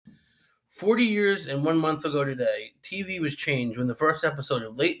40 years and 1 month ago today, TV was changed when the first episode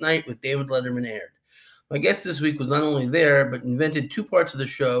of Late Night with David Letterman aired. My guest this week was not only there, but invented two parts of the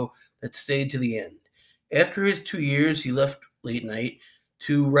show that stayed to the end. After his 2 years, he left Late Night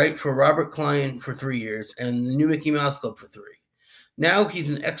to write for Robert Klein for 3 years and the New Mickey Mouse Club for 3. Now he's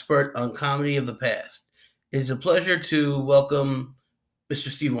an expert on comedy of the past. It's a pleasure to welcome Mr.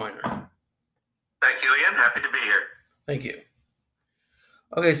 Steve Weiner. Thank you, Ian. Happy to be here. Thank you.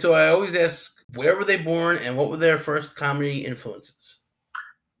 Okay, so I always ask, where were they born and what were their first comedy influences?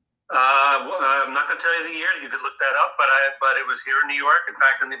 I'm not going to tell you the year. You could look that up, but it was here in New York. In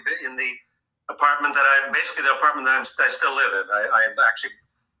fact, in the apartment the apartment that I still live in. I actually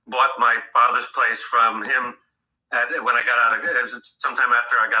bought my father's place from him when I got out of it was sometime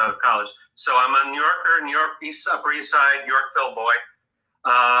after I got out of college. So I'm a New Yorker, Upper East Side, Yorkville boy.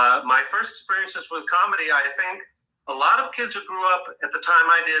 My first experiences with comedy, I think. A lot of kids who grew up at the time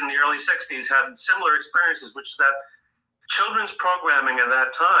I did in the early 60s had similar experiences, which is that children's programming at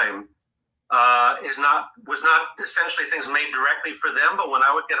that time was not essentially things made directly for them. But when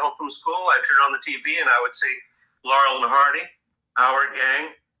I would get home from school, I'd turn on the TV and I would see Laurel and Hardy, Howard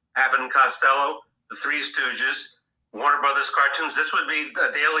Gang, Abbott and Costello, The Three Stooges, Warner Brothers cartoons. This would be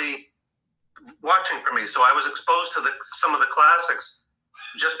a daily watching for me. So I was exposed to some of the classics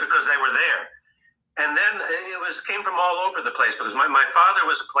just because they were there. And then it came from all over the place because my father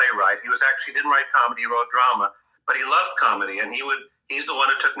was a playwright. He didn't write comedy, he wrote drama, but he loved comedy. And he's the one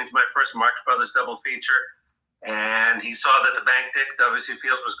who took me to my first Marx Brothers double feature. And he saw that the Bank Dick, W.C.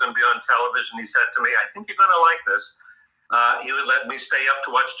 Fields, was going to be on television. He said to me, I think you're going to like this. He would let me stay up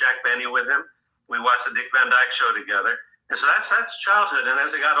to watch Jack Benny with him. We watched the Dick Van Dyke Show together. And so that's childhood. And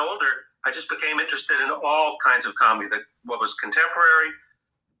as I got older, I just became interested in all kinds of comedy, what was contemporary,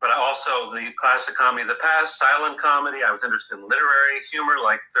 but also the classic comedy of the past, silent comedy. I was interested in literary humor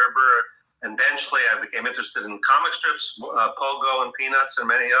like Thurber and Benchley. I became interested in comic strips, Pogo and Peanuts and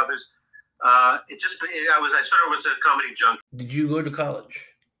many others. I sort of was a comedy junkie. Did you go to college?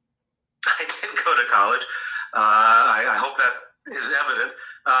 I did go to college. I hope that is evident.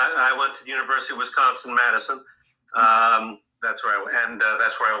 I went to the University of Wisconsin-Madison. That's where I went.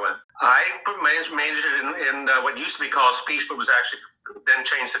 I majored in what used to be called speech, but was actually then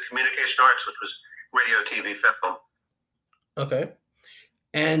changed to communication arts, which was radio, TV, film. Okay.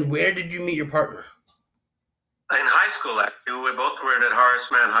 And where did you meet your partner? In high school, actually. We both were at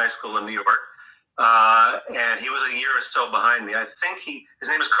Horace Mann High School in New York. And he was a year or so behind me. I think his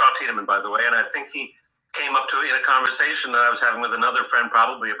name is Carl Tiedemann, by the way, and I think he came up to in a conversation that I was having with another friend,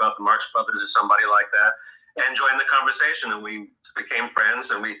 probably about the Marx Brothers or somebody like that, and joined the conversation, and we became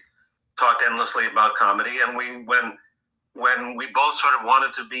friends, and we talked endlessly about comedy, and when we both sort of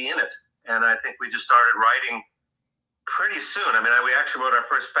wanted to be in it. And I think we just started writing pretty soon. I mean, we actually wrote our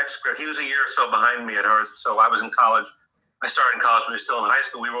first spec script. He was a year or so behind me at Horace, so I was in college. I started in college when we were still in high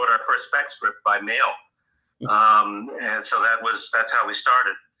school. We wrote our first spec script by mail. And so that's how we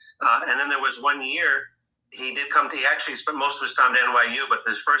started. And then there was 1 year, he actually spent most of his time at NYU, but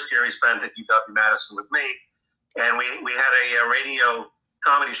this first year he spent at UW-Madison with me. And we had a radio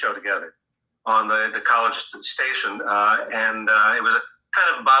comedy show together on the college station, and it was a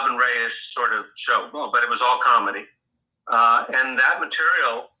kind of Bob and Ray-ish sort of show, but it was all comedy. And that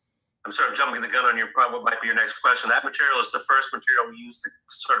material, I'm sort of jumping the gun on what might be your next question. That material is the first material we used to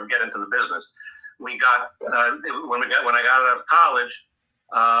sort of get into the business. We got when I got out of college,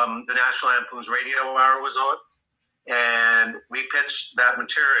 the National Lampoon's Radio Hour was on, and we pitched that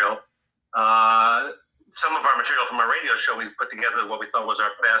material. Some of our material from our radio show, we put together what we thought was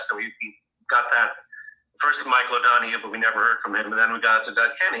our best, and we got that first to Michael O'Donoghue, but we never heard from him. And then we got it to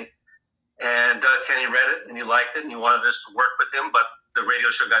Doug Kenny. And Doug Kenny read it, and he liked it, and he wanted us to work with him, but the radio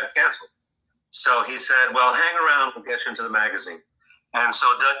show got canceled. So he said, well, hang around, we'll get you into the magazine. And so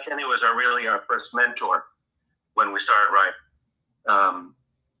Doug Kenny was really our first mentor when we started writing.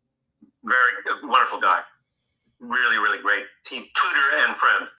 Very wonderful guy. Really, really great tutor and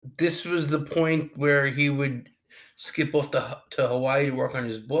friend. This was the point where he would skip off to Hawaii to work on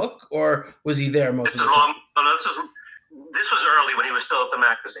his book, or was he there most of the time? This was early when he was still at the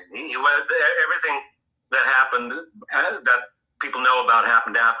magazine. Everything that happened that people know about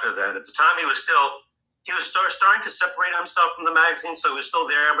happened after that. At the time, he was starting to separate himself from the magazine, so he was still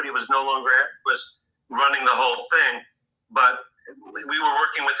there, but he was no longer running the whole thing. But we were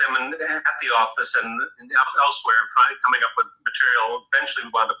working with him at the office and elsewhere, coming up with material. Eventually,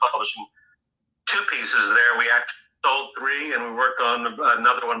 we wound up publishing 2 pieces there. We actually sold 3, and we worked on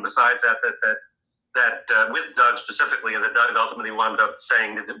another one besides that with Doug specifically, and that Doug ultimately wound up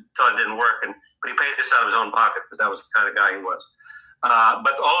saying that Doug didn't work, but he paid this out of his own pocket because that was the kind of guy he was.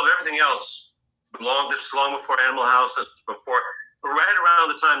 But all of everything else, long before Animal House, before right around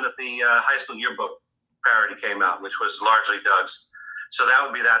the time that the high school yearbook parody came out, which was largely Doug's. So that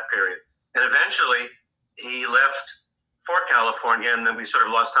would be that period. And eventually, he left for California, and then we sort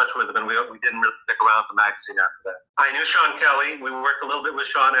of lost touch with him, and we didn't really stick around with the magazine after that. I knew Sean Kelly. We worked a little bit with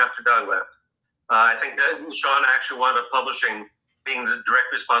Sean after Doug left. I think that Sean actually wound up publishing, being the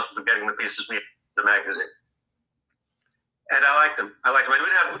direct responsible for getting the pieces we had the magazine. And I liked him. We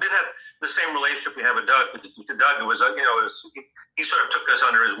didn't have the same relationship we have with Doug. To Doug, it was he sort of took us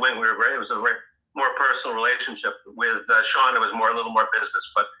under his wing. It was a very more personal relationship. With Sean, it was a little more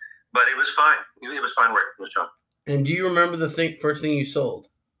business, but it was fine. It was fine working with Sean. And do you remember the first thing you sold?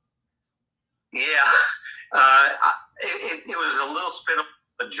 Yeah, it was a little spin of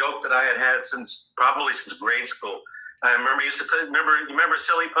a joke that I had since grade school. I remember remember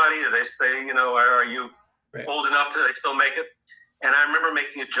Silly Putty? Do they say, are you old enough to they still make it? And I remember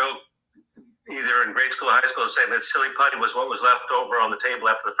making a joke either in grade school or high school to say that Silly Putty was what was left over on the table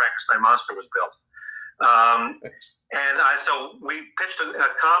after the Frankenstein monster was built. So we pitched a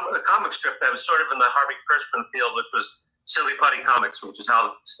comic strip that was sort of in the Harvey Kurtzman field, which was Silly Putty Comics, which is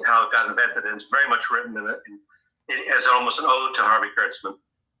how it got invented, and it's very much written as almost an ode to Harvey Kurtzman.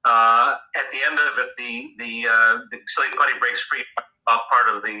 At the end of it, the Silly Putty breaks free off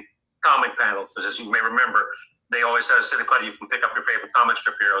part of the comic panel, because as you may remember, they always had a Silly Putty. You can pick up your favorite comic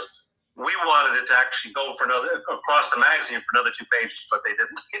strip heroes. We wanted it to actually go for across the magazine for another 2 pages, but they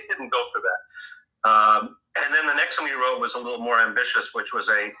didn't. It didn't go for that. And then the next one we wrote was a little more ambitious, which was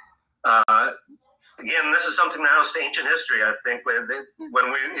again, this is something that was ancient history. I think when we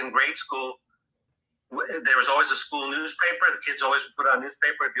were in grade school, there was always a school newspaper. The kids always would put on a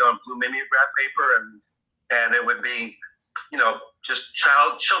newspaper. It'd be on blue mimeograph paper, and it would be, just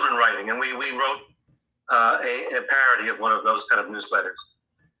children writing. And we wrote a parody of one of those kind of newsletters.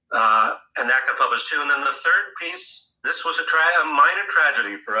 And that got published too. And then the third piece, this was a minor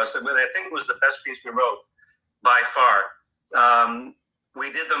tragedy for us. I think it was the best piece we wrote by far.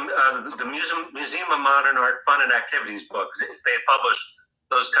 We did the Museum of Modern Art Fun and Activities books. They published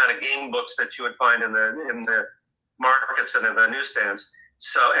those kind of game books that you would find in the markets and in the newsstands.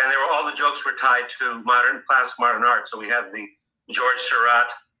 So, and all the jokes were tied to classic modern art. So we had the George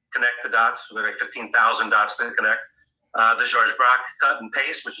Seurat Connect the Dots, with like 15,000 dots to connect. The George Braque Cut and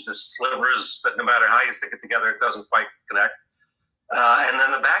Paste, which is just slivers that no matter how you stick it together, it doesn't quite connect. And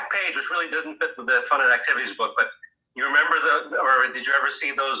then the back page, which really didn't fit with the Fun and Activities book, but you remember or did you ever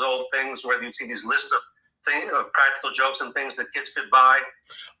see those old things where you'd see these lists of practical jokes and things that kids could buy?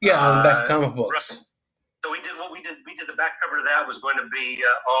 Yeah, on the back comic books. Right. So we did the back cover of that was going to be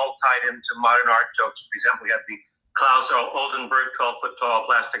all tied into modern art jokes. For example, we had the Klaus Oldenburg 12-foot tall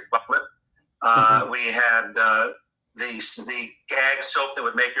plastic bucket. We had the gag soap that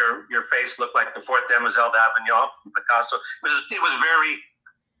would make your face look like the fourth Demoiselle d'Avignon from Picasso. It was very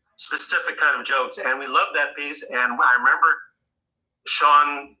specific kind of jokes, and we loved that piece. And I remember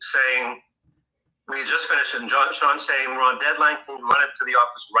Sean saying, we had just finished it, and Sean saying, we're on deadline, can you run it to the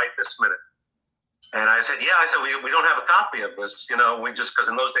office right this minute? And I said, yeah. I said, we don't have a copy of this, because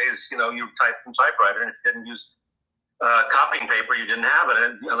in those days, you typed from typewriter, and if you didn't use copying paper, you didn't have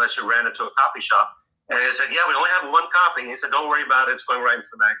it unless you ran it to a copy shop. And he said, yeah, we only have one copy. He said, don't worry about it. It's going right into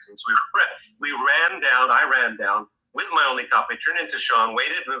the magazine. So I ran down with my only copy, turned into Sean,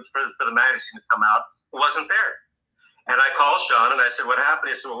 waited for the magazine to come out. It wasn't there. And I called Sean and I said, what happened?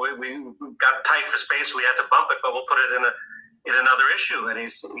 He said, well, we got tight for space. We had to bump it, but we'll put it in another issue. And he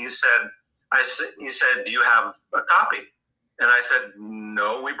said, do you have a copy? And I said,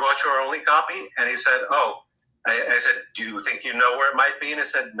 no, we brought you our only copy. And he said, oh. I said, do you think you know where it might be? And he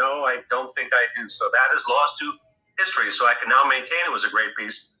said, no, I don't think I do. So that is lost to history. So I can now maintain it was a great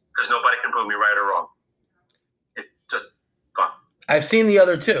piece because nobody can prove me right or wrong. It's just gone. I've seen the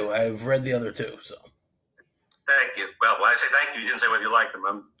other two. I've read the other two. So thank you. Well, I say thank you. You didn't say whether you liked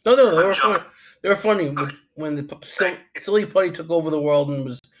them. No, they were funny. They were funny when the Silly Putty took over the world and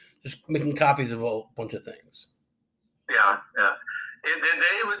was just making copies of a bunch of things. Yeah.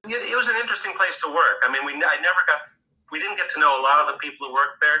 It was an interesting place to work. I mean, we didn't get to know a lot of the people who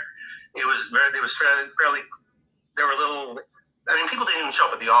worked there. There were little. I mean, people didn't even show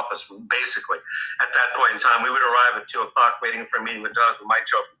up at the office. Basically, at that point in time, we would arrive at 2:00, waiting for a meeting with Doug, who might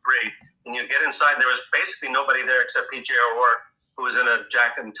show up at 3:00. And you get inside, there was basically nobody there except PJ O'Rourke, who was in a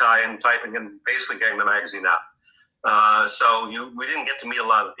jacket and tie and typing and basically getting the magazine out. So we didn't get to meet a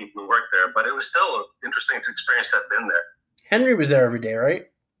lot of the people who worked there, but it was still an interesting experience to have been there. Henry was there every day,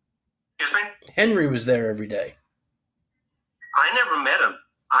 right? Excuse me? Henry was there every day. I never met him.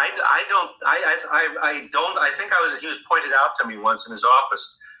 I think he was pointed out to me once in his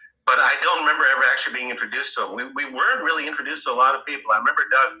office, but I don't remember ever actually being introduced to him. We weren't really introduced to a lot of people. I remember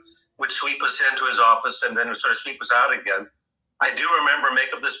Doug would sweep us into his office and then would sort of sweep us out again. I do remember, make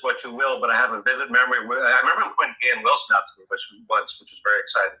of this what you will, but I have a vivid memory. I remember him pointing Gaylen Wilson out to me which was very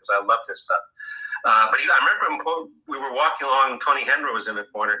exciting because I loved his stuff. But I remember we were walking along and Tony Hendry was in the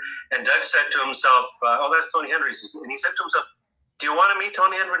corner, and Doug said to himself, "Oh, that's Tony Hendry." And he said to himself, "Do you want to meet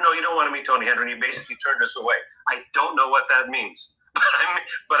Tony Hendry?" "No, you don't want to meet Tony Hendry." And he basically turned us away. I don't know what that means,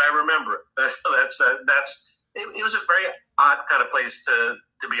 but I remember it. It was a very odd kind of place to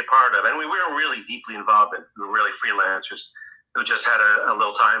be a part of, and we weren't really deeply involved in it. We were really freelancers who just had a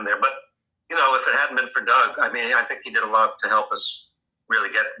little time there. But if it hadn't been for Doug, I think he did a lot to help us really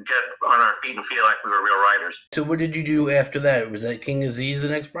get on our feet and feel like we were real writers. So what did you do after that? Was that King Aziz the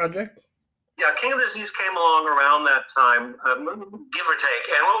next project? Yeah, King of Aziz came along around that time, give or take.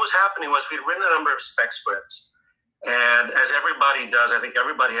 And what was happening was we'd written a number of spec scripts. And as everybody does, I think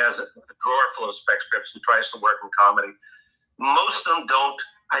everybody has a drawer full of spec scripts who tries to work in comedy. Most of them don't.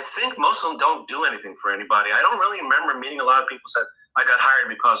 I think most of them don't do anything for anybody. I don't really remember meeting a lot of people who said, "I got hired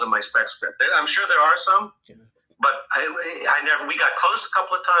because of my spec script." I'm sure there are some, but I never. We got close a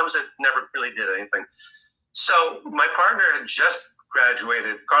couple of times. It never really did anything. So my partner had just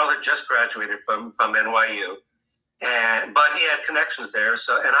graduated. Carl had just graduated from NYU, but he had connections there.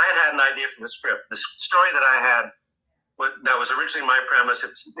 So, and I had an idea for the script. The story that I had that was originally my premise.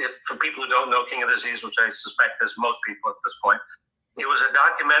 For people who don't know King of Aziz, which I suspect is most people at this point. It was a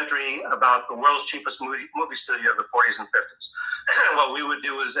documentary about the world's cheapest movie studio of the 40s and 50s. And what we would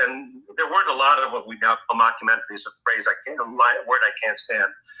do is, and there weren't a lot of what we now call mockumentaries, a word I can't stand,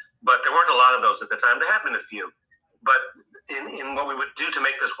 but there weren't a lot of those at the time. There have been a few. But in what we would do to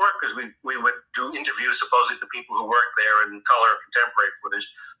make this work is we would do interviews, supposedly the people who worked there in color contemporary footage.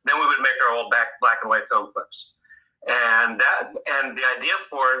 Then we would make our old black and white film clips. And the idea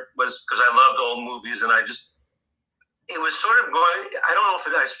for it was because I loved old movies, and it was sort of going, I don't know if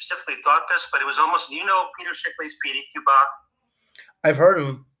I specifically thought this, but it was almost, Peter Schickele's P.D.Q. Bach? I've heard of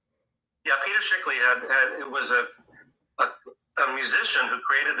him. Yeah, Peter Schickele was a musician who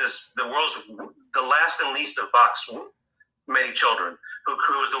created the last and least of Bach's many children, who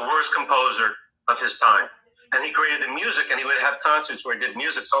was the worst composer of his time. And he created the music, and he would have concerts where he did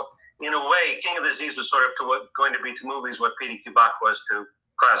music. So in a way, King of Aziz was sort of going to be to movies what P.D.Q. Bach was to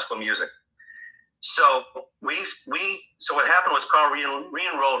classical music. So what happened was Carl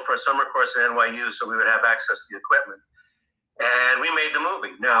re-enrolled for a summer course at NYU so we would have access to the equipment. And we made the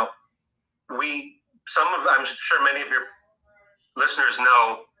movie. Now, I'm sure many of your listeners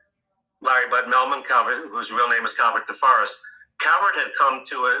know Larry Bud Melman, Calvert, whose real name is Calvert DeForest. Calvert had come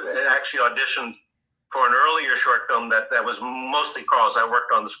to actually auditioned for an earlier short film that was mostly Carl's. I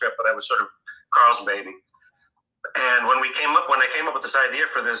worked on the script, but I was sort of Carl's baby. And when I came up with this idea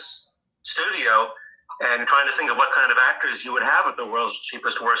for this studio and trying to think of what kind of actors you would have at the world's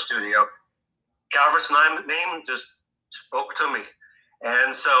cheapest worst studio, Calvert's name just spoke to me.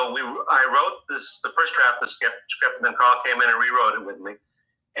 And so I wrote the first draft of the script, and then Carl came in and rewrote it with me.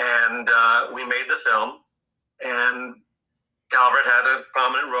 And we made the film, and Calvert had a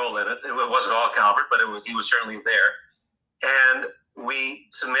prominent role in it. It wasn't all Calvert, but he was certainly there. And we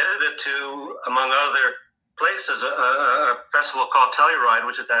submitted it to, among other places, a festival called Telluride,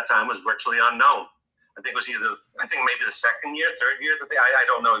 which at that time was virtually unknown. I think maybe the second year, third year that I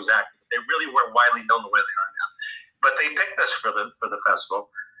don't know exactly. They really weren't widely known the way they are now. But they picked us for the festival,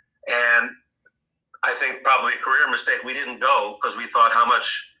 and I think probably a career mistake. We didn't go because we thought how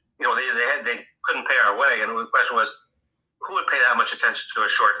much they couldn't pay our way, and the question was who would pay that much attention to a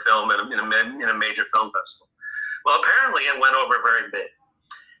short film in a major film festival. Well, apparently it went over very big,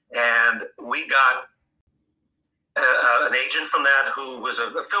 and we got an agent from that who was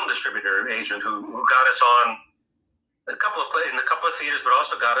a film distributor agent who got us on in a couple of theaters, but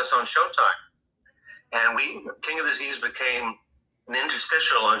also got us on Showtime. And King of Aziz became an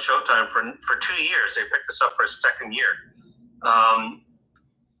interstitial on Showtime for 2 years. They picked us up for a second year.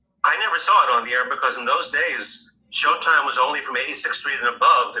 I never saw it on the air because in those days, Showtime was only from 86th Street and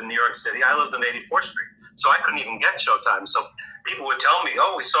above in New York City. I lived on 84th Street, so I couldn't even get Showtime. So people would tell me,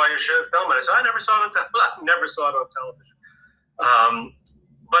 "Oh, we saw your film," and I said, "I never saw it on television."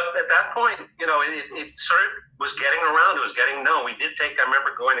 But at that point, it sort of was getting around. It was getting known. I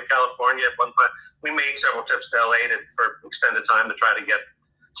remember going to California at one point. We made several trips to LA for extended time to try to get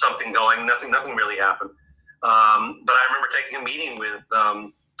something going. Nothing really happened. But I remember taking a meeting with,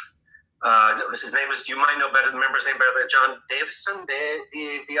 his name is, you might know better, the member's name better, John Davison,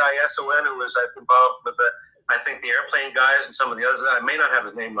 D-A-V-I-S-O-N, who was involved with I think the Airplane guys and some of the others, I may not have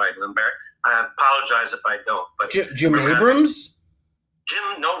his name right, I apologize if I don't. But Jim Abrams?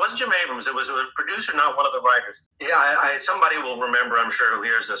 No, it wasn't Jim Abrams. It was a producer, not one of the writers. Yeah, somebody will remember, I'm sure, who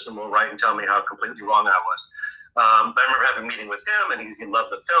hears this and will write and tell me how completely wrong I was. But I remember having a meeting with him, and he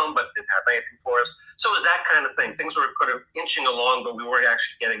loved the film, but didn't have anything for us. So it was that kind of thing. Things were kind of inching along, but we weren't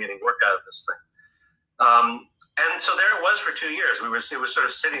actually getting any work out of this thing. And so there it was for 2 years. It was sort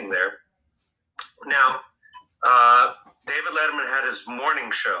of sitting there. Now, David Letterman had his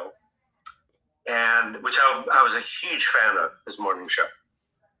morning show, and which I was a huge fan of, his morning show.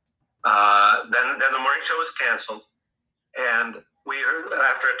 Then the morning show was canceled, and we heard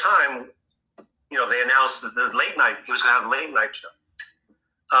after a time, they announced that he was going to have a late night show.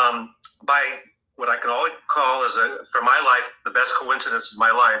 By what I can only call for my life, the best coincidence of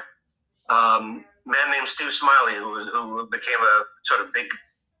my life, a man named Stu Smiley, who became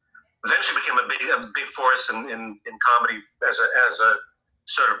eventually became a big force in comedy as a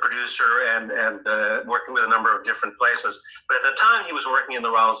sort of producer and working with a number of different places. But at the time, he was working in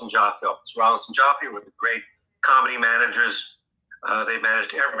the Rollins and Joffe office. Rollins and Joffe were the great comedy managers. They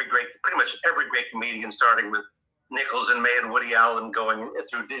managed pretty much every great comedian, starting with Nichols and May and Woody Allen, going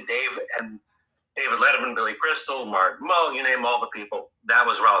through David Letterman, Billy Crystal, Mark Moe, you name all the people. That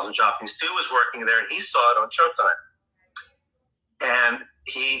was Rollins and Joffe. Stu was working there, and he saw it on Showtime. And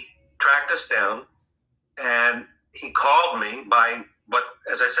he tracked us down, and he called me by what,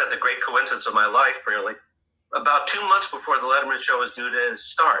 as I said, the great coincidence of my life, really, about 2 months before the Letterman show was due to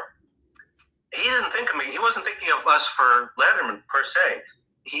start. He didn't think of me. He wasn't thinking of us for Letterman, per se.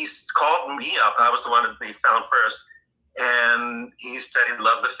 He called me up. I was the one that he found first. And he said he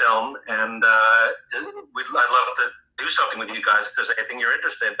loved the film, and I'd love to do something with you guys if there's anything you're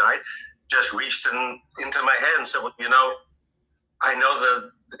interested in. And I just reached into my head and said, well, I know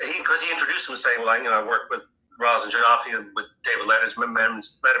because he introduced him saying, well, I work with Rollins and Joffe, with David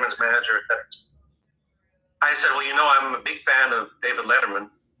Letterman's manager. I said, well, I'm a big fan of David Letterman.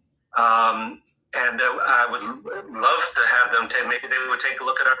 And I would love to have them maybe they would take a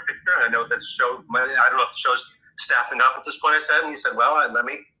look at our picture. I know that show, I don't know if the show's staffing up at this point, I said, and he said, well, let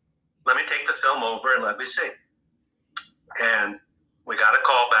me take the film over and let me see. And we got a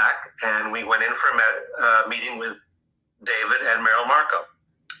call back, and we went in for a meeting with David and Merrill Markoe.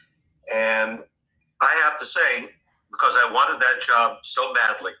 And I have to say, because I wanted that job so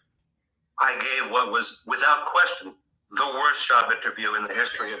badly, I gave what was, without question, the worst job interview in the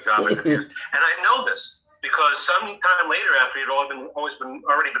history of job interviews. And I know this because some time later, after he'd already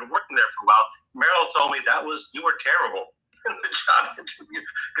been working there for a while, Merrill told me you were terrible in the job interview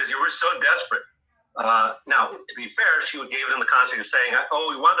because you were so desperate. Now, to be fair, she gave it in the context of saying,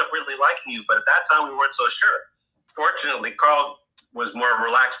 we wound up really liking you, but at that time we weren't so sure. Fortunately, Carl was more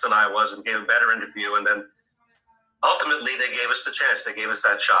relaxed than I was and gave a better interview. And then ultimately they gave us the chance. They gave us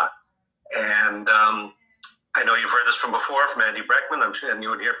that shot. And I know you've heard this from before, from Andy Breckman, I'm sure, and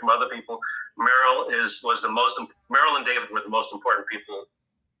you would hear from other people. Merrill and David were the most important people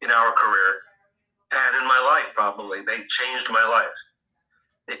in our career and in my life, probably. They changed my life.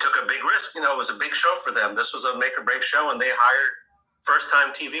 They took a big risk. It was a big show for them. This was a make or break show, and they hired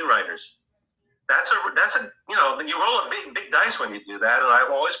first-time TV writers. That's you roll a big dice when you do that, and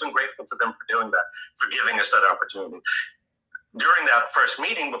I've always been grateful to them for doing that, for giving us that opportunity. During that first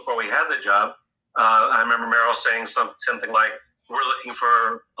meeting, before we had the job, I remember Merrill saying something like, we're looking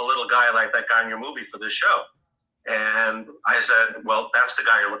for a little guy like that guy in your movie for this show. And I said, well, that's the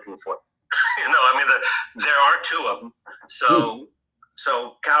guy you're looking for. There are two of them.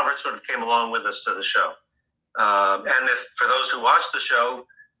 So Calvert sort of came along with us to the show. And for those who watched the show,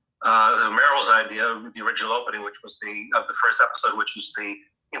 Merrill's idea, the original opening, which was the first episode, which was the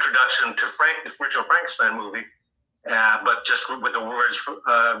introduction to the original Frankenstein movie, but just with the words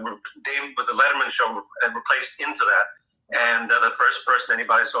Dave with the Letterman show and replaced into that. And the first person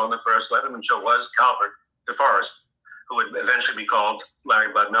anybody saw on the first Letterman show was Calvert DeForest, who would eventually be called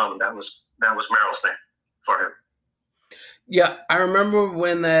Larry Bud Melman. That was Merrill's name for him. Yeah, I remember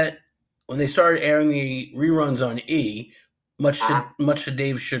when they started airing the reruns on E, much to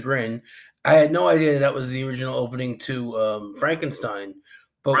Dave's chagrin. I had no idea that was the original opening to Frankenstein.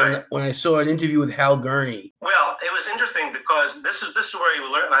 But right. when I saw an interview with Hal Gurney, well, it was interesting because this is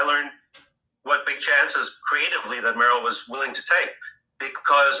where I learned what big chances creatively that Merrill was willing to take.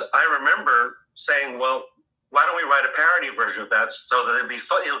 Because I remember saying, well, why don't we write a parody version of that so that it'd be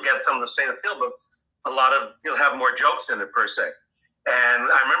fun? You'll get some of the same feel, but you'll have more jokes in it per se. And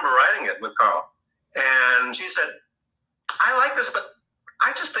I remember writing it with Carl, and she said, I like this, but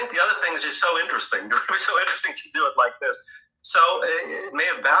I just think the other thing is just so interesting. It would be so interesting to do it like this. So it may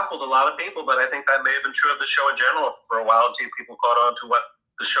have baffled a lot of people, but I think that may have been true of the show in general for a while until people caught on to what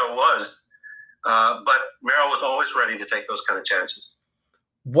the show was. But Merrill was always ready to take those kind of chances.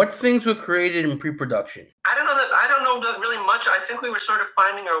 What things were created in pre-production? I don't know that really much. I think we were sort of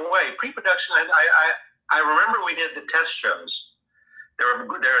finding our way. Pre-production, I remember we did the test shows. There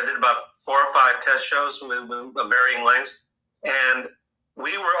did about 4 or 5 test shows with varying lengths, and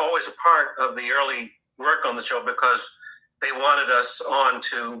we were always a part of the early work on the show because they wanted us on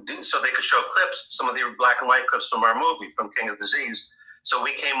to do so they could show clips, some of the black and white clips from our movie, from King of Disease. So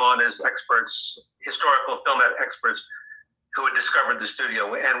we came on as experts, historical film experts, who had discovered the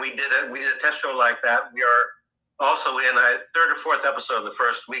studio, and we did a test show like that. We are also in a 3rd or 4th episode of the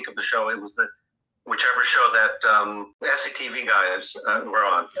first week of the show. It was whichever show that SCTV guys were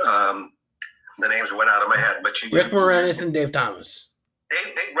on. The names went out of my head, but Rick Moranis and Dave Thomas.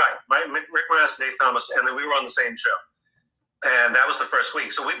 Right. Rick Moranis and Dave Thomas, and then we were on the same show, and that was the first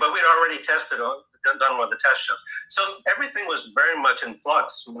week. So we'd already done one of the test shows. So everything was very much in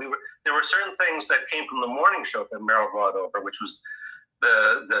flux. There were certain things that came from the morning show that Merrill brought over, which was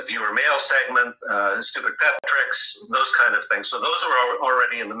the viewer mail segment, stupid pet tricks, those kind of things. So those were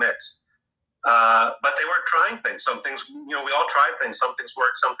already in the mix. But they were trying things. Some things, we all tried things. Some things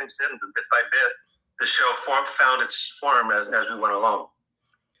worked, some things didn't. But bit by bit, the show found its form as we went along.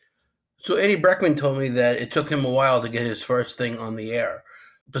 So Eddie Breckman told me that it took him a while to get his first thing on the air.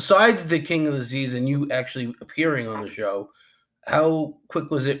 Besides the King of Disease and you actually appearing on the show, how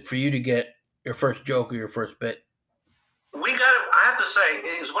quick was it for you to get your first joke or your first bit? I have to say,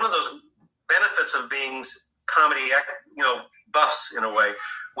 it was one of those benefits of being comedy, buffs in a way,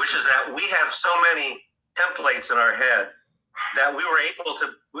 which is that we have so many templates in our head that we were able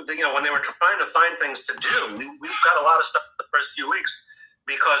to, when they were trying to find things to do, we've got a lot of stuff the first few weeks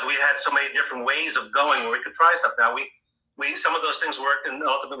because we had so many different ways of going where we could try stuff. Now, some of those things worked, and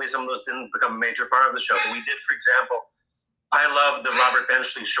ultimately some of those didn't become a major part of the show. But we did, for example, I love the Robert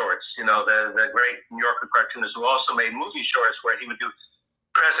Benchley shorts, the great New Yorker cartoonist who also made movie shorts where he would do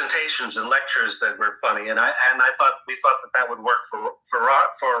presentations and lectures that were funny. And we thought that would work for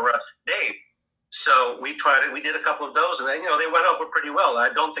Dave. So we tried it. We did a couple of those, and they went over pretty well. I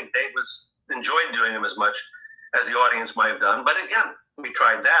don't think Dave enjoyed doing them as much as the audience might have done. But again, we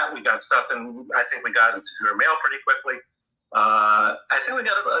tried that. We got stuff, and I think we got into viewer mail pretty quickly. I think we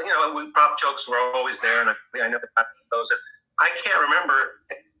got, prop jokes were always there, and I know those. I can't remember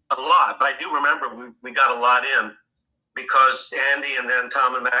a lot, but I do remember we got a lot in because Andy and then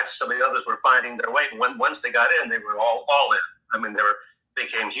Tom and Max, some of the others were finding their way. Once they got in, they were all in. I mean,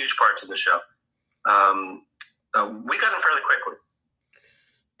 became huge parts of the show. We got in fairly quickly.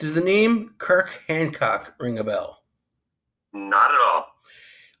 Does the name Kirk Hancock ring a bell? Not at all.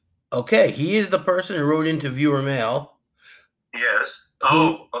 Okay, he is the person who wrote into viewer mail. Yes.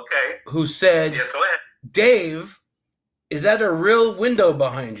 Oh, okay. Who said, yes, go ahead. Dave, is that a real window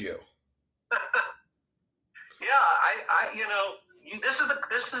behind you? Yeah, this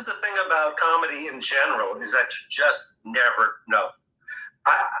is the thing about comedy in general is that you just never know.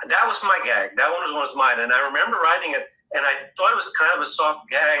 That was my gag. That one was mine, and I remember writing it, and I thought it was kind of a soft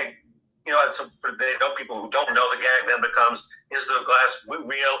gag. For people who don't know, the gag then becomes, is the glass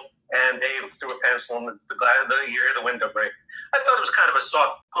real? And Dave threw a pencil in you hear the window break. I thought it was kind of a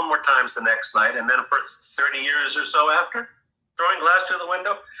soft, one more times the next night, and then for 30 years or so after, throwing glass through the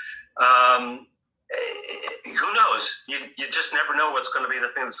window. Who knows? You just never know what's going to be the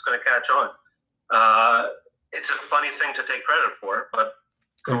thing that's going to catch on. It's a funny thing to take credit for, but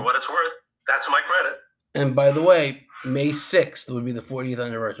for what it's worth, that's my credit. And by the way, May 6th would be the 40th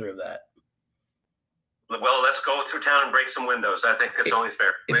anniversary of that. Well, let's go through town and break some windows. I think it's only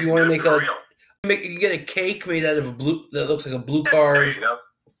fair. If you want to you get a cake made out of that looks like a blue card. There you go.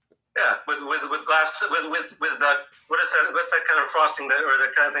 Yeah, with glass with what is that? What's that kind of frosting or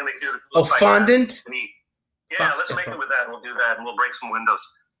that kind of thing they do? Oh, fondant. Yeah, let's make it with that. We'll do that, and we'll break some windows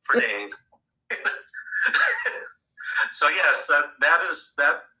for Dave. So yes, that is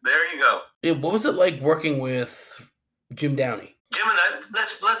that. There you go. Yeah, what was it like working with Jim Downey? Jim and I,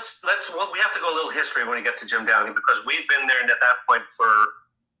 we have to go a little history when we get to Jim Downey because we've been there at that point for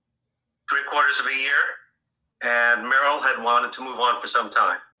 3/4 of a year, and Merrill had wanted to move on for some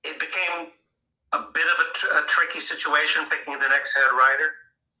time. It became a bit of a tricky situation picking the next head writer.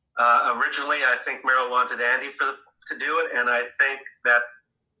 Originally, I think Merrill wanted Andy to do it, and I think that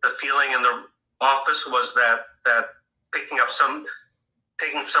the feeling in the office was that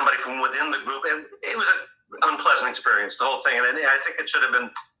taking somebody from within the group, and it was an unpleasant experience, the whole thing. And I think it should have been,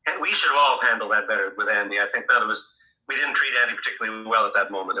 and we should all have handled that better with Andy. I think none of us, we didn't treat Andy particularly well at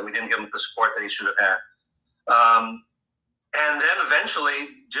that moment, and we didn't give him the support that he should have had. And then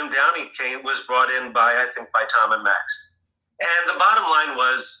eventually Jim Downey was brought in by Tom and Max. And the bottom line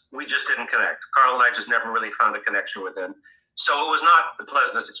was we just didn't connect. Carl and I just never really found a connection with him. So it was not the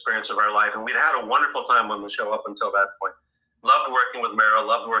pleasantest experience of our life. And we'd had a wonderful time on the show up until that point. Loved working with Meryl,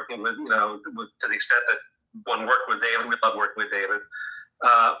 loved working with, to the extent that one worked with David, we loved working with David.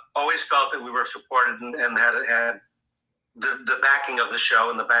 Always felt that we were supported and had the backing of the show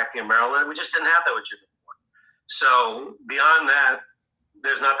and the backing of Meryl. And we just didn't have that with Jim anymore. So beyond that,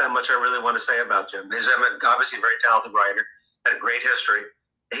 there's not that much I really want to say about Jim. He's obviously a very talented writer, had a great history.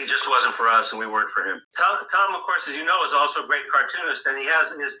 He just wasn't for us, and we weren't for him. Tom, of course, as you know, is also a great cartoonist, and he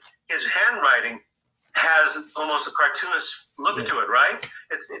has his handwriting has almost a cartoonist look to it, right?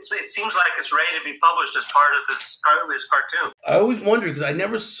 It seems like it's ready to be published as part of his cartoon. I always wondered because I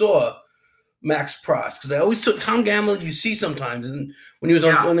never saw Max Pross because I always saw Tom Gamble. You see sometimes, and when he was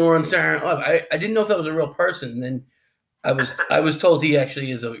on when they were on Saturday Night Live, I didn't know if that was a real person. And then I was told he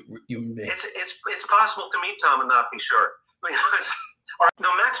actually is a human being. It's possible to meet Tom and not be sure.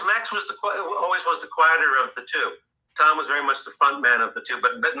 Max was always was the quieter of the two. Tom was very much the front man of the two,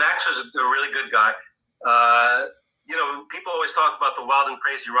 but Max was a really good guy. People always talk about the wild and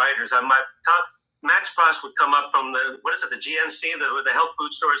crazy writers. Max Pross would come up from the GNC, the health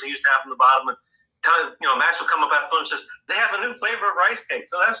food stores he used to have on the bottom, and Max would come up after lunch and says, "They have a new flavor of rice cake."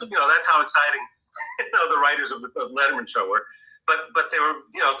 So that's how exciting the writers of the Letterman show were. But they were,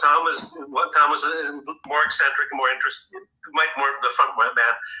 Tom was more eccentric and more interesting, more the front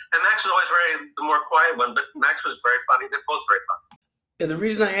man, and Max was always the more quiet one. But Max was very funny. They're both very funny. Yeah, the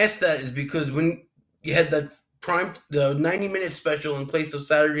reason I asked that is because when you had the 90-minute special in place of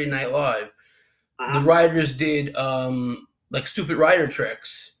Saturday Night Live, the writers did like stupid writer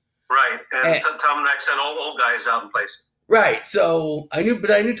tricks. Right, and Tom and Max sent old guys out in places. Right, so I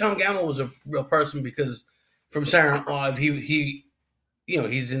knew Tom Gamble was a real person because from Saturday Night Live, he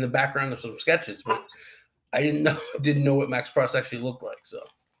he's in the background of some sketches, but I didn't know what Max Pross actually looked like. So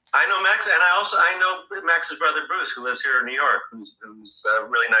I know Max, and I know Max's brother Bruce, who lives here in New York, who's a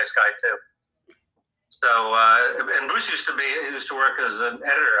really nice guy too. So and Bruce used to work as an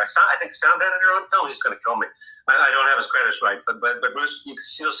editor. I think sound editor on film. He's going to kill me. I don't have his credits right, but Bruce,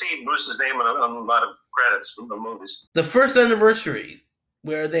 you'll see Bruce's name on a lot of credits from the movies. The first anniversary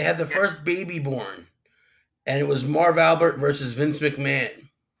where they had the first baby born. And it was Marv Albert versus Vince McMahon.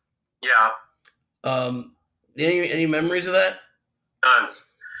 Yeah. Any memories of that? None.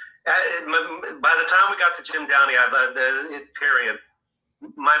 By the time we got to Jim Downey, period,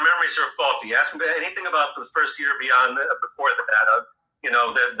 my memories are faulty. Ask me anything about the first year before that.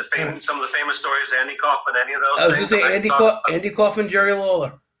 Some of the famous stories, Andy Kaufman, any of those. I was going to say Andy Kaufman, Jerry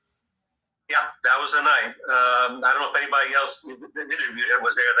Lawler. Yeah, that was the night. I don't know if anybody else interviewed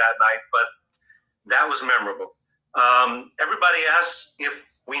was there that night, but that was memorable. Everybody asked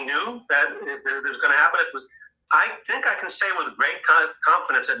if we knew that it was going to happen. I think I can say with great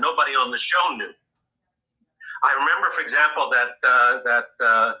confidence that nobody on the show knew. I remember, for example, that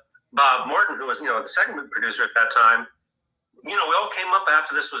Bob Morton, who was the segment producer at that time, we all came up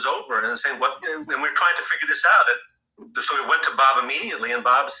after this was over and saying, and we were trying to figure this out. And so we went to Bob immediately, and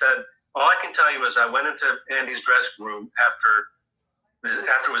Bob said, "All I can tell you is I went into Andy's dressing room after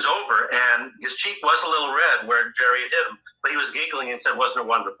it was over, and his cheek was a little red where Jerry had hit him, but he was giggling and said, 'Wasn't it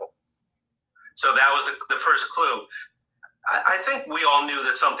wonderful?'" So that was the first clue. I think we all knew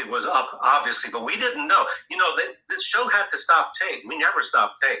that something was up, obviously, but we didn't know. The show had to stop tape. We never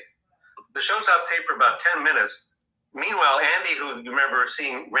stopped tape. The show stopped tape for about 10 minutes. Meanwhile, Andy, who you remember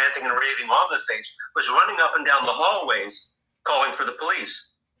seeing ranting and raving on the stage, was running up and down the hallways calling for the police.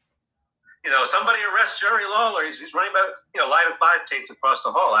 Somebody arrest Jerry Lawler. He's running back, Live at 5 taped across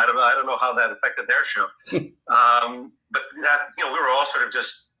the hall. I don't know how that affected their show. But that, we were all sort of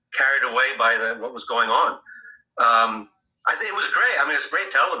just carried away by what was going on. I think it was great. I mean, it's great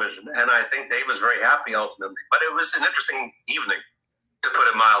television, and I think Dave was very happy ultimately. But it was an interesting evening, to put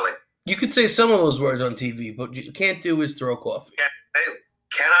it mildly. You could say some of those words on TV, but you can't do is throw coffee.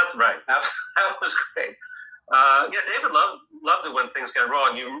 Cannot, right. That was great. David loved it when things got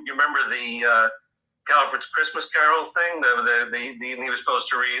wrong. You remember the Calvert's Christmas Carol thing, the evening he was supposed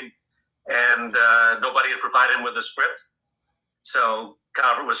to read, and nobody had provided him with a script. So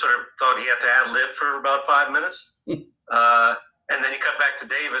Calvert was sort of thought he had to ad-lib for about 5 minutes. And then he cut back to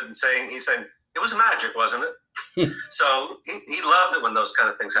David and he's saying, "It was magic, wasn't it?" So he loved it when those kind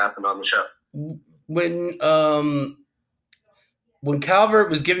of things happened on the show. When Calvert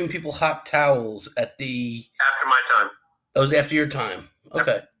was giving people hot towels after my time. That was after your time.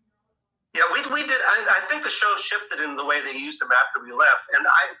 Okay. Yeah, we did. I think the show shifted in the way they used them after we left. And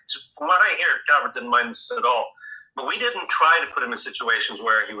from what I hear, Calvert didn't mind this at all. but we didn't try to put him in situations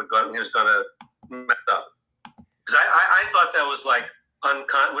where he was going to mess up. Because I thought that was like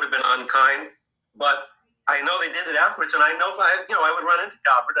unkind, would have been unkind, but I know they did it afterwards, and I know I would run into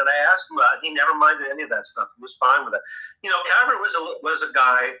Calvert, and I asked him about it. He never minded any of that stuff. He was fine with it. Calvert was a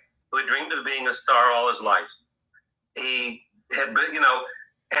guy who had dreamed of being a star all his life. He had been,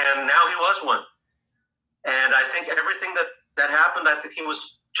 and now he was one. And I think everything that happened, I think he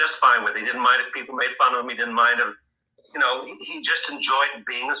was just fine with. He didn't mind if people made fun of him. He didn't mind if, he just enjoyed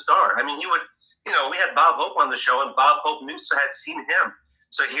being a star. I mean, he would, we had Bob Hope on the show, and Bob Hope had seen him.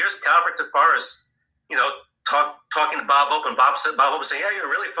 So here's Calvert DeForest, talking to Bob Hope, and Bob Hope would say, yeah, you're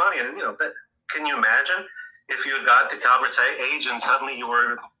really funny. And, can you imagine if you had got to Calvert's age and suddenly you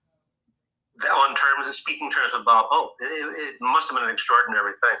were on terms and speaking terms with Bob Hope? It must have been an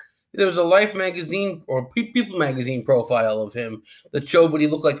extraordinary thing. There was a Life magazine or People magazine profile of him that showed what he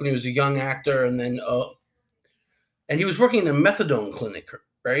looked like when he was a young actor, and then and he was working in a methadone clinic,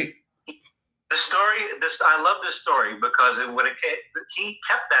 right? The story, I love this story because he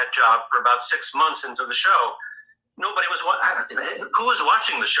kept that job for about 6 months into the show. Nobody was who was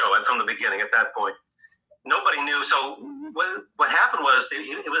watching the show from the beginning at that point. Nobody knew. So what happened was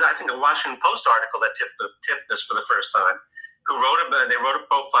it was, I think, a Washington Post article that tipped this for the first time. They wrote a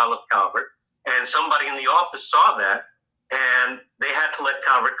profile of Calvert, and somebody in the office saw that, and they had to let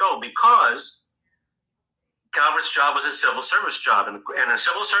Calvert go because Calvert's job was a civil service job, and in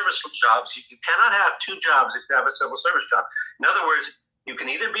civil service jobs, you cannot have two jobs if you have a civil service job. In other words, you can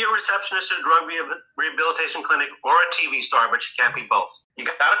either be a receptionist at a drug rehabilitation clinic or a TV star, but you can't be both. You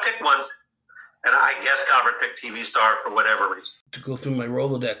got to pick one, and I guess Calvert picked TV star for whatever reason. To go through my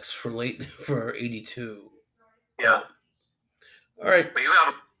Rolodex for 82. Yeah. All right. But you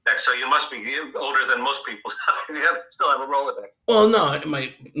have a Rolodex, so you must be older than most people. You still have a Rolodex. Well, no,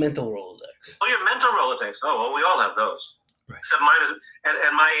 my mental Rolodex. Oh, your mental Rolodex. Oh, well, we all have those. Right. Except mine is,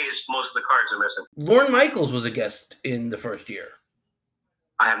 at my age, most of the cards are missing. Lorne Michaels was a guest in the first year.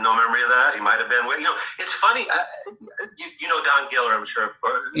 I have no memory of that. He might have been. It's funny. Don Giller, I'm sure, of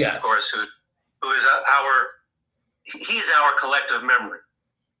course, yes. Who is he's our collective memory.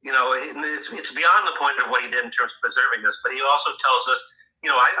 It's beyond the point of what he did in terms of preserving this, but he also tells us,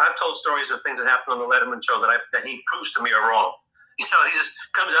 I've told stories of things that happened on the Letterman show that he proves to me are wrong. He just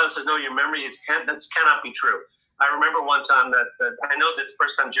comes out and says, no, your memory that cannot be true. I remember one time that I know that the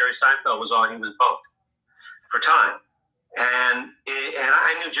first time Jerry Seinfeld was on, he was bumped for time. And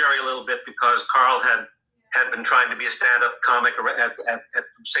I knew Jerry a little bit because Carl had been trying to be a stand-up comic at the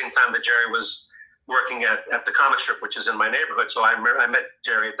same time that Jerry was working at the comic strip, which is in my neighborhood. So I met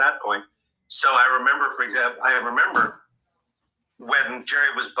Jerry at that point. So I remember, for example, when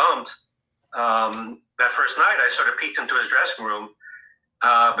Jerry was bumped, that first night, I sort of peeked into his dressing room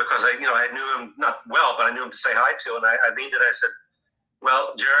because I knew him not well, but I knew him to say hi to. And I leaned and I said,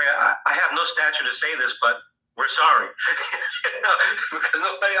 well, Jerry, I have no stature to say this, but we're sorry. Because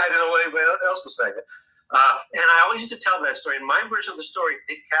I didn't know what anybody else was saying. And I always used to tell that story. In my version of the story,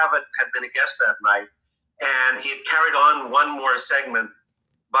 Dick Cavett had been a guest that night, and he had carried on one more segment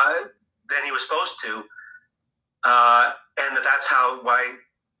than he was supposed to, and that's why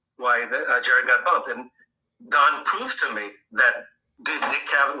Jerry got bumped. And Don proved to me that Dick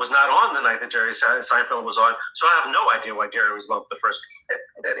Cavett was not on the night that Jerry Seinfeld was on, so I have no idea why Jerry was bumped the first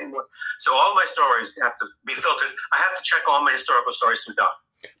time anymore. So all my stories have to be filtered. I have to check all my historical stories through Don.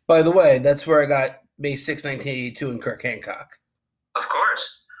 By the way, that's where I got May 6, 1982 in Kirk Hancock. Of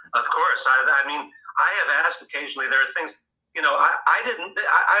course. I mean, I have asked occasionally. There are things, I didn't.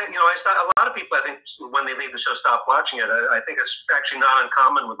 I stopped, a lot of people, I think, when they leave the show, stop watching it. I think it's actually not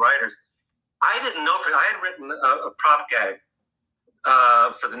uncommon with writers. I didn't know. I had written a prop gag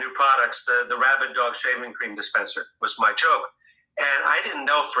for the new products. The Rabid Dog shaving cream dispenser was my joke, and I didn't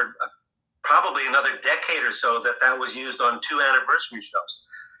know for probably another decade or so that was used on 2 anniversary shows.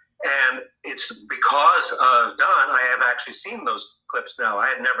 And it's because of Don, I have actually seen those clips now. I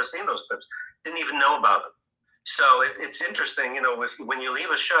had never seen those clips, didn't even know about them. So it's interesting, when you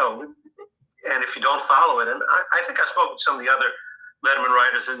leave a show, and if you don't follow it, and I think I spoke with some of the other Letterman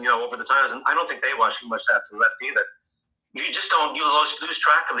writers, and over the times, and I don't think they watched much after left either. You just lose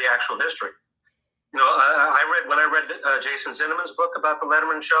track of the actual history. When I read Jason Zinnemann's book about the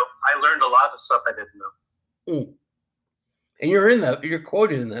Letterman show, I learned a lot of stuff I didn't know. Mm. And you're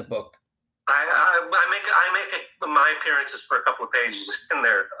quoted in that book. I make my appearances for a couple of pages in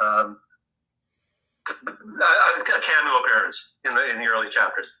there. A cameo appearance in the early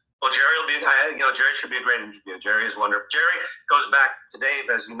chapters. Well, Jerry Jerry should be a great interview. Jerry is wonderful. Jerry goes back to Dave,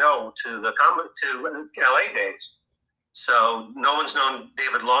 as you know, to LA days. So no one's known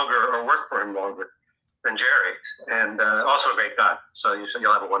David longer or worked for him longer. than Jerry, and also a great guy. So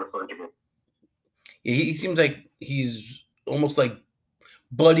you'll have a wonderful interview. Yeah, he seems like he's almost like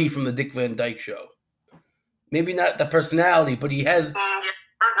Buddy from the Dick Van Dyke Show. Maybe not the personality, but he has.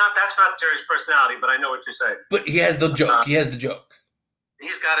 That's not Jerry's personality, but I know what you're saying. But he has the joke. He has the joke.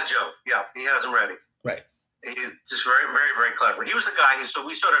 He's got a joke. Yeah, he has him ready. Right. He's just very, very, very clever. He was the guy. So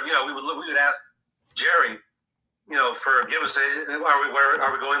we sort of, we would ask Jerry, give us are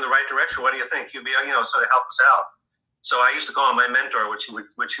we going in the right direction? What do you think? He'd be, sort of help us out. So I used to call him my mentor, which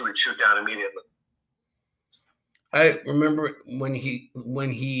he would shoot down immediately. I remember when he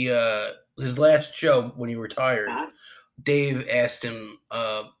his last show when he retired, mm-hmm. Dave asked him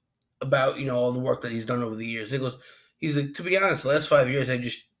about all the work that he's done over the years. He's like, to be honest, the last 5 years I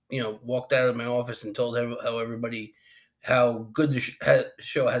just walked out of my office and told how good the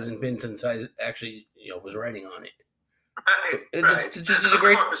show hasn't been since I actually was writing on it. Right.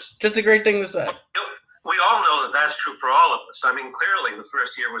 Just a great thing to say. We all know that that's true for all of us. I mean, clearly the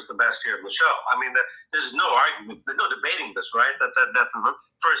first year was the best year of the show. I mean, there's no argument, there's no debating this, right? That the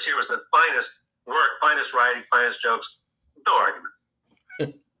first year was the finest work, finest writing, finest jokes. No argument.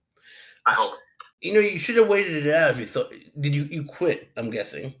 I hope. You should have waited it out if you thought. Did you quit? I'm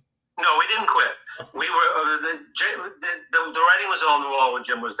guessing. No, we didn't quit. We were the writing was on the wall when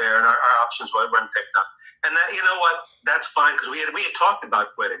Jim was there, and our options were ticked up. And that, that's fine because we had talked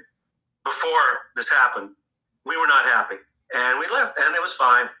about quitting before this happened. We were not happy, and we left, and it was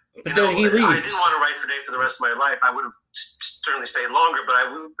fine. But then he leaves. I didn't want to write for Dave for the rest of my life. I would have certainly stayed longer, but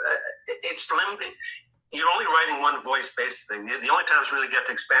it's limited. You're only writing one voice, basically. The only times we really get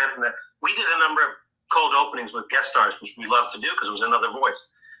to expand from that. We did a number of cold openings with guest stars, which we loved to do because it was another voice.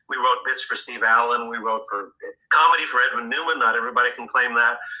 We wrote bits for Steve Allen. We wrote for comedy for Edwin Newman. Not everybody can claim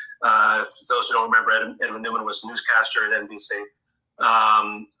that. For those who don't remember, Edwin Newman was a newscaster at NBC.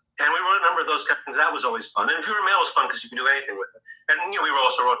 And we wrote a number of those kind of things. That was always fun. And Viewer Mail was fun because you could do anything with it. And we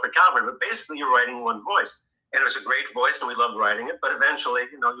also wrote for Calvin. But basically, you're writing one voice. And it was a great voice, and we loved writing it. But eventually,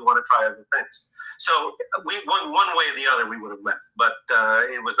 you want to try other things. So one way or the other, we would have left. But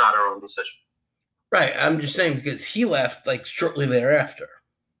it was not our own decision. Right. I'm just saying because he left like shortly thereafter.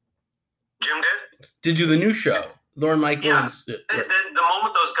 Jim did? To do the new show. Lorne Michaels. Yeah. The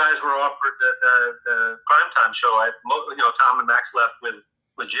moment those guys were offered the primetime show, Tom and Max left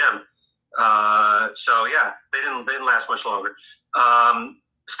with Jim. So yeah, they didn't last much longer.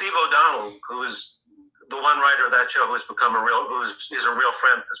 Steve O'Donnell, who is the one writer of that show who's become a real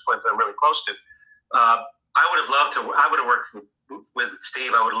friend at this point that I'm really close to. I would have worked with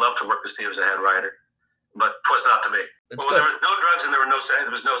Steve. I would have loved to work with Steve as a head writer, but it was not to be. Well, there was no drugs and there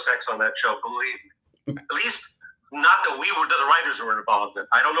was no sex on that show. Believe me, at least not that we were the writers who were involved in.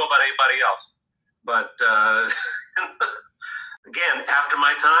 I don't know about anybody else, but again, after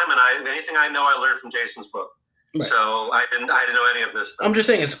my time, and anything I know, I learned from Jason's book. Right. So I didn't know any of this stuff. I'm just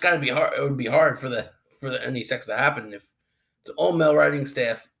saying it's got to be hard. It would be hard for any sex to happen if the all male writing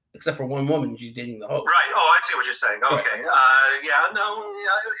staff, except for one woman, she's dating the host. Right. Oh, I see what you're saying. Okay. Right.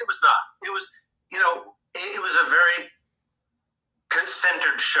 It was not. It was, it was a very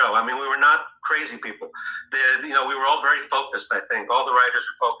centered show. I mean, we were not crazy people. We were all very focused. I think all the writers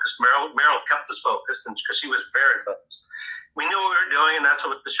were focused. Meryl kept us focused, and because she was very focused, we knew what we were doing, and that's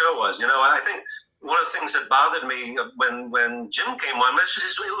what the show was. I think one of the things that bothered me when Jim came on, it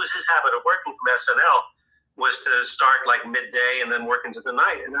was his habit of working from SNL, was to start like midday and then work into the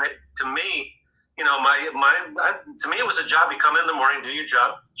night. And to me, it was a job. You come in the morning, do your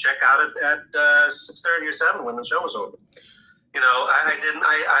job, check out at 6:30 or 7 when the show was over.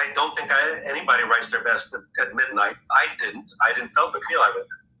 I don't think anybody writes their best at midnight. I didn't feel I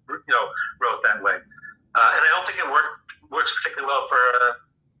wrote that way. And I don't think it works particularly well for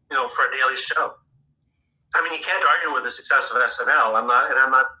a daily show. I mean, you can't argue with the success of SNL. I'm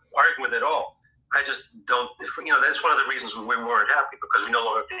not arguing with it at all. I just don't. That's one of the reasons we weren't happy, because we no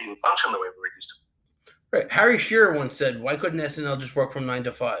longer can even function the way we were used to. Right. Harry Shearer once said, "Why couldn't SNL just work from 9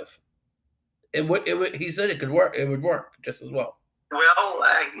 to 5?" It would. He said it could work. It would work just as well. Well,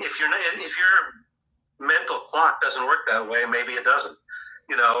 if your mental clock doesn't work that way, maybe it doesn't.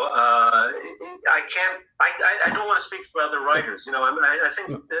 I can't. I don't want to speak for other writers. I think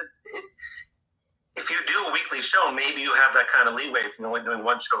that if you do a weekly show, maybe you have that kind of leeway if you're only doing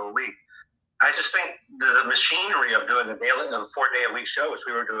one show a week. I just think the machinery of doing a 4-day-a-week show, which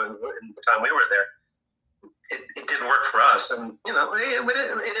we were doing in the time we were there, it didn't work for us. And it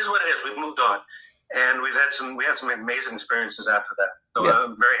is what it is. We've moved on, and we had some amazing experiences after that. So yeah.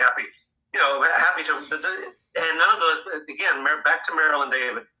 I'm very happy. Happy to. And none of those. Again, back to Meryl and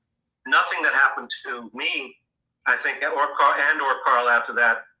David. Nothing that happened to me, I think, or Carl after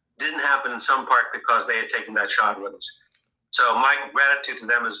that didn't happen in some part because they had taken that shot with us. So my gratitude to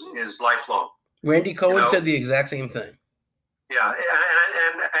them is lifelong. Randy Cohen said the exact same thing. Yeah,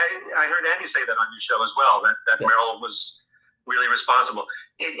 and I heard Andy say that on your show as well, that Merrill was really responsible.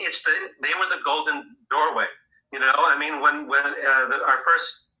 They were the golden doorway. I mean, when our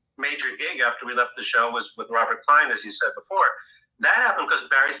first major gig after we left the show was with Robert Klein, as you said before. That happened because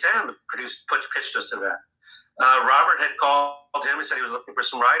Barry Sand pitched us to that. Robert had called him and said he was looking for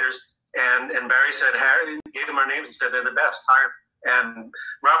some writers, and Barry said, Harry, gave him our names and said they're the best, hire them. And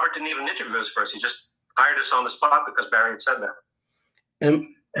Robert didn't even interview us first. He just hired us on the spot because Barry had said that. And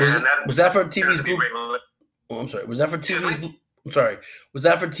was that for TV's bloopers? Oh, I'm sorry. Was that for TV's? I'm sorry. Was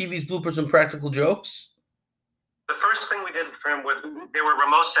that for TV's bloopers and practical jokes? The first thing we did for him they were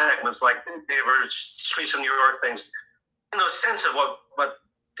remote segments, like they were Streets of New York things, in the sense of what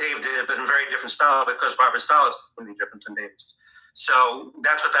Dave did, but in a very different style because Robert's style is completely different than Dave's. So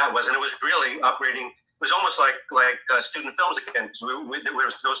that's what that was, and it was really upgrading. It was almost like student films again. There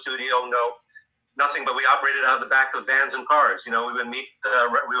was no studio, nothing, but we operated out of the back of vans and cars. We would meet.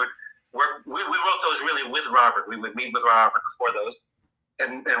 We wrote those really with Robert. We would meet with Robert before those,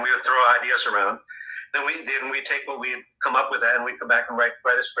 and we would throw ideas around. Then we take what we had come up with and we'd come back and write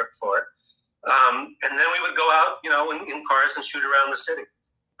a script for it. And then we would go out, in cars and shoot around the city.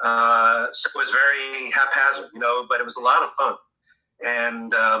 So it was very haphazard, but it was a lot of fun.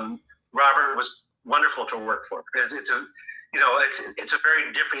 And Robert was wonderful to work for. It's a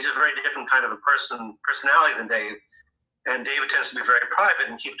very different kind of a personality than Dave. And David tends to be very private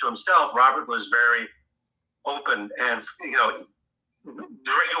and keep to himself. Robert was very open and, we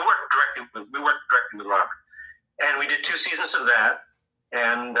worked directly with Robert. And we did 2 seasons of that.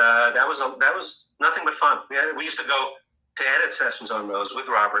 And that was nothing but fun. We used to go to edit sessions on those with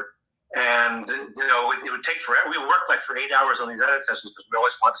Robert. And, it would take forever. We worked like for 8 hours on these edit sessions because we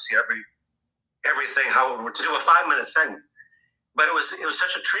always wanted to see everything, how we were to do a 5-minute segment. But it was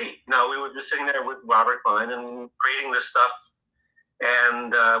such a treat. We would be sitting there with Robert Klein and creating this stuff.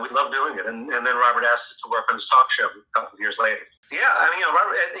 And we loved doing it. And then Robert asked us to work on his talk show a couple of years later. Yeah, I mean,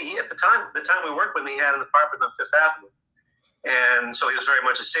 Robert, at the time we worked with him, he had an apartment on Fifth Avenue. And so he was very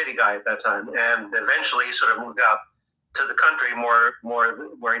much a city guy at that time. And eventually he sort of moved out to the country more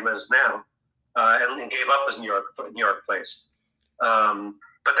where he lives now, and gave up his New York place.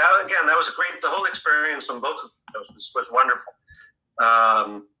 But that was great. The whole experience on both of those was wonderful.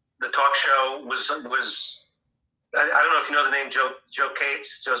 The talk show was I don't know if you know the name Joseph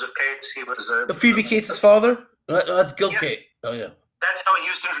Cates. He was Phoebe Cates' father. That's Gil Cates. Oh yeah. That's how he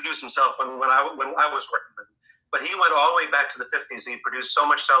used to introduce himself when I was working with him. But he went all the way back to the 50s. He produced so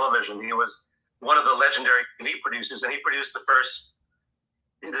much television. He was one of the legendary TV producers, and he produced the first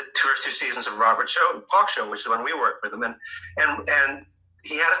 2 seasons of Robert's talk show, which is when we worked with him. And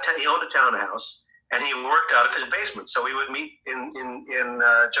he owned a townhouse, and he worked out of his basement. So we would meet in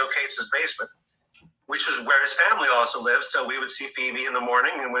Joe Cates' basement, which was where his family also lived. So we would see Phoebe in the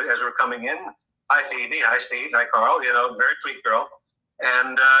morning, and as we were coming in, hi Phoebe, hi Steve, hi Carl, very sweet girl.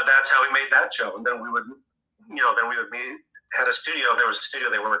 And that's how we made that show. And then we would meet at a studio. There was a studio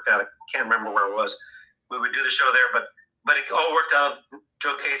they worked at. I can't remember where it was. We would do the show there, but it all worked out of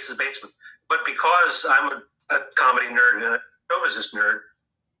Joe Cates' basement. But because I'm a comedy nerd and a show business nerd,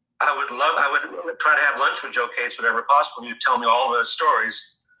 I would try to have lunch with Joe Cates whenever possible. He'd tell me all the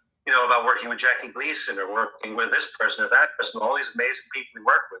stories, about working with Jackie Gleason or working with this person or that person, all these amazing people we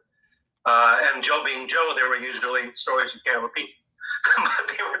worked with. And Joe being Joe, there were usually stories you can't repeat, but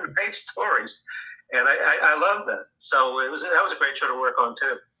they were great stories. And I loved that. So that was a great show to work on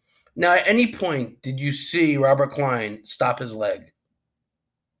too. Now, at any point, did you see Robert Klein stop his leg?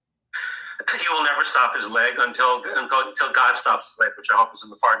 He will never stop his leg until God stops his leg, which I hope is in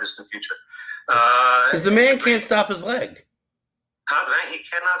the far distant future. Because the man can't stop his leg. He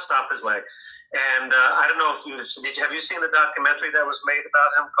cannot stop his leg. And I don't know if have you seen the documentary that was made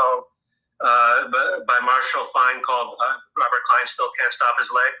about him called by Marshall Fine called Robert Klein Still Can't Stop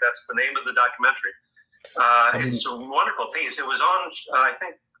His Leg? That's the name of the documentary. It's a wonderful piece. It was on, I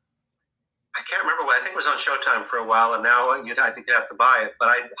can't remember what, I think it was on Showtime for a while, and now I think you have to buy it, but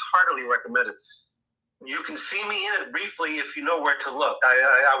I heartily recommend it. You can see me in it briefly if you know where to look.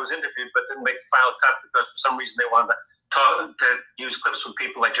 I was interviewed, but didn't make the final cut because for some reason they wanted to use clips with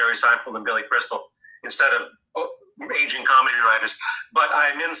people like Jerry Seinfeld and Billy Crystal instead of aging comedy writers. But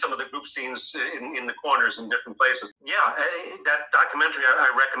I'm in some of the group scenes in the corners in different places. Yeah, that documentary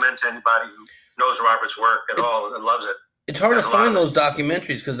I recommend to anybody who knows Robert's work at all and loves it. It's hard to find those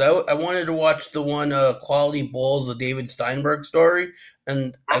documentaries because I wanted to watch the one Quality Balls, the David Steinberg story,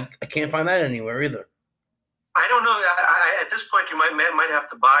 and I can't find that anywhere either. I don't know. this point, you might have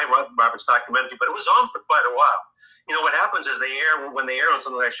to buy Robert's documentary, but it was on for quite a while. You know, what happens is when they air on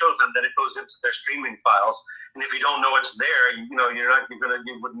something like Showtime, then it goes into their streaming files. And if you don't know it's there, you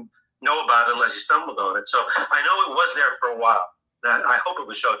wouldn't know about it unless you stumbled on it. So I know it was there for a while. I hope it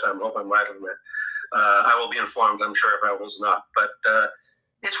was Showtime. I hope I'm right on that. I will be informed, I'm sure, if I was not. But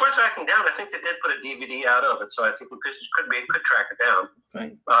it's worth tracking down. I think they did put a DVD out of it, so I think we could track it down.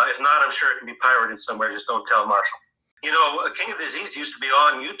 Right. If not, I'm sure it can be pirated somewhere. Just don't tell Marshall. You know, King of Disease used to be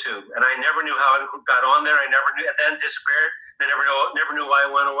on YouTube, and I never knew how it got on there. I never knew, and then disappeared. I never knew why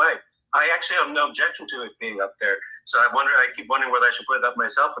it went away. I actually have no objection to it being up there. So I keep wondering whether I should put it up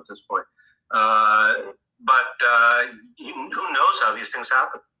myself at this point. But who knows how these things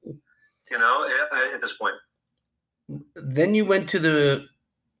happen? You know, at this point. Then you went to the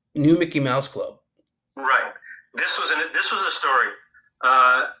new Mickey Mouse Club. Right. This was a story.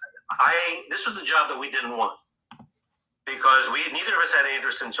 This was the job that we didn't want because neither of us had any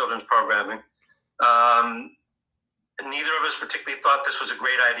interest in children's programming. Neither of us particularly thought this was a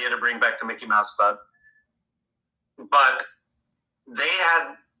great idea to bring back the Mickey Mouse Club. But they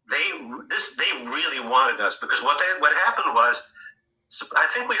really wanted us because what happened was, I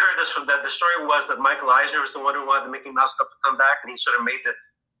think we heard this the story was that Michael Eisner was the one who wanted the Mickey Mouse Club to come back, and he sort of made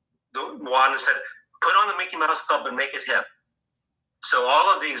the one and said, put on the Mickey Mouse Club and make it hip. So all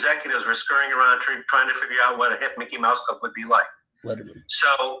of the executives were scurrying around trying to figure out what a hip Mickey Mouse Club would be like. Letterman.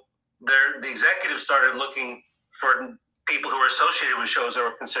 So the executives started looking for people who were associated with shows that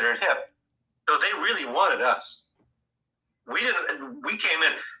were considered hip. So they really wanted us. We came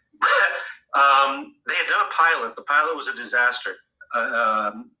in. They had done a pilot. The pilot was a disaster.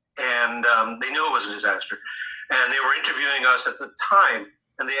 And they knew it was a disaster. And they were interviewing us at the time.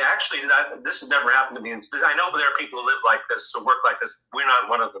 And they actually, this has never happened to me. I know there are people who live like this, who work like this. We're not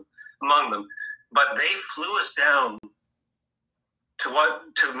among them. But they flew us down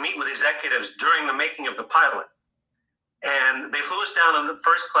to meet with executives during the making of the pilot. And they flew us down in the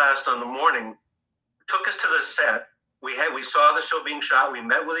first class on the morning, took us to the set. We saw the show being shot. We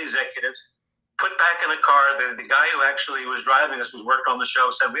met with the executives, put back in a car. The guy who actually was driving us worked on the show,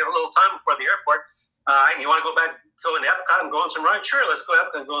 said, we have a little time before the airport. You want to go in Epcot and go on some rides? Sure, let's go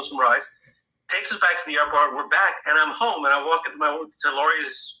Epcot and go on some rides. Takes us back to the airport. We're back, and I'm home. And I walk into my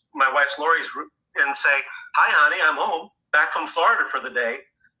wife's Lori's and say, hi, honey, I'm home, back from Florida for the day.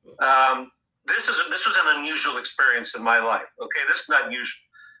 This was an unusual experience in my life. Okay, this is not usual.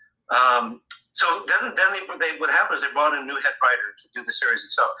 So then what happened is they brought in a new head writer to do the series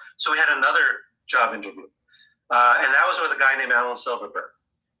itself. So we had another job interview, and that was with a guy named Alan Silverberg,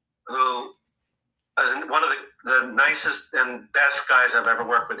 who is one of the nicest and best guys I've ever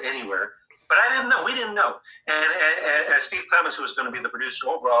worked with anywhere. But we didn't know. And Steve Clements, who was going to be the producer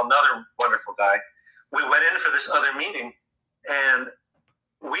overall, another wonderful guy, we went in for this other meeting, and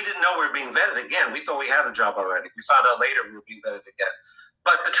we didn't know we were being vetted again. We thought we had the job already. We found out later we were being vetted again.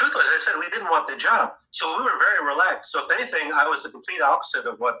 But the truth was, as I said, we didn't want the job. So we were very relaxed. So if anything, I was the complete opposite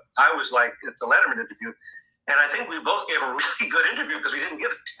of what I was like at the Letterman interview. And I think we both gave a really good interview because we didn't give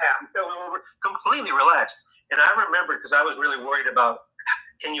a damn. We were completely relaxed. And I remember, because I was really worried about,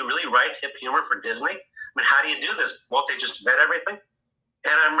 can you really write hip humor for Disney? I mean, how do you do this? Won't they just vet everything?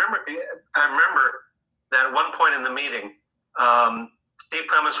 And I remember that at one point in the meeting, Steve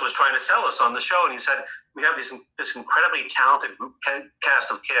Clements was trying to sell us on the show, and he said, we have this incredibly talented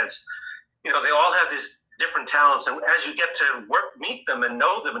cast of kids. You know, they all have these different talents, and as you get to meet them and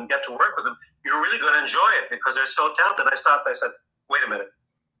know them and get to work with them, you're really going to enjoy it because they're so talented. I stopped. I said, wait a minute.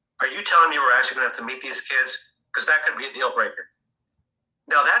 Are you telling me we're actually going to have to meet these kids? Because that could be a deal breaker.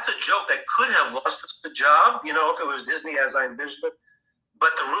 Now, that's a joke that could have lost us the job, you know, if it was Disney as I envisioned it.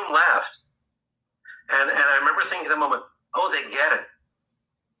 But the room laughed. And I remember thinking at the moment, oh, they get it.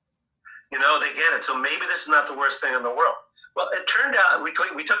 You know, they get it. So maybe this is not the worst thing in the world. Well, it turned out we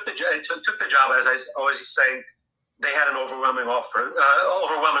took the job, as I always say. They had an overwhelming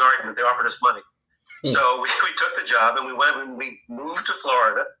argument. They offered us money. So we took the job, and we went and we moved to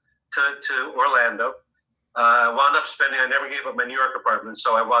Florida, to Orlando. Wound up I never gave up my New York apartment,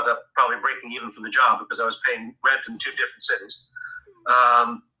 so I wound up probably breaking even for the job because I was paying rent in 2 different cities.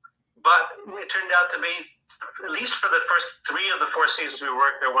 But it turned out to be, at least for the first 3 of the 4 seasons we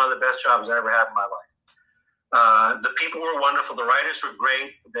worked there, one of the best jobs I ever had in my life. The people were wonderful. The writers were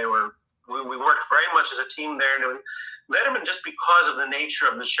great. We worked very much as a team there. And Letterman, just because of the nature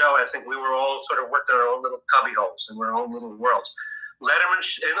of the show, I think we were all sort of worked in our own little cubby holes in our own little worlds. Letterman,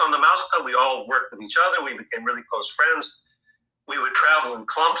 on the Mouse Club, we all worked with each other. We became really close friends. We would travel in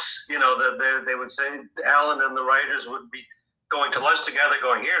clumps. You know, they would say, Alan and the writers would be going to lunch together,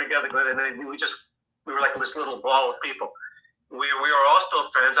 going here together, and we were like this little ball of people. we are all still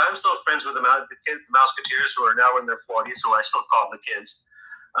friends. I'm still friends with the Mouseketeers, who are now in their 40s, who I still call the kids.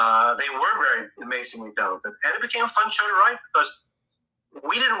 They were very amazingly talented. And it became a fun show to write because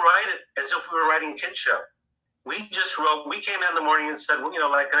we didn't write it as if we were writing a kid show. We just wrote, we came in the morning and said,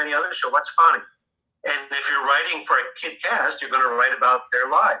 well, like any other show, what's funny? And if you're writing for a kid cast, you're going to write about their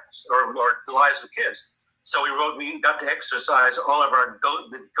lives or the lives of kids. So we got to exercise all of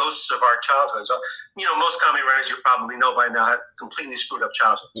the ghosts of our childhoods. Most comedy writers you probably know by now have completely screwed up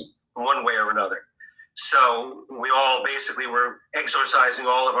childhoods in one way or another. So we all basically were exorcising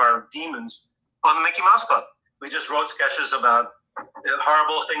all of our demons on the Mickey Mouse Club. We just wrote sketches about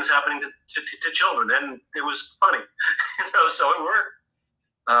horrible things happening to children, and it was funny, so it worked.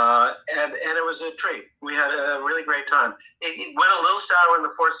 And it was a treat. We had a really great time. It went a little sour in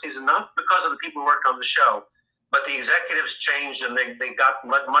the fourth season, not because of the people who worked on the show, but the executives changed and they got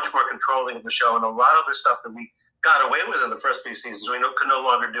much more controlling of the show, and a lot of the stuff that we got away with in the first few seasons we could no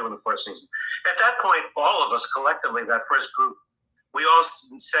longer do in the fourth season. At that point, all of us collectively, that first group, we all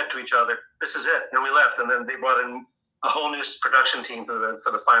said to each other, this is it, and we left, and then they brought in a whole new production team for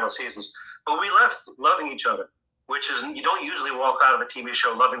the final seasons. But we left loving each other, which is, you don't usually walk out of a TV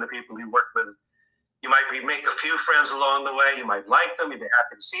show loving the people you work with. You might make a few friends along the way. You might like them. You'd be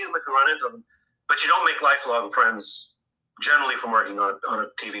happy to see them if you run into them. But you don't make lifelong friends generally from working on a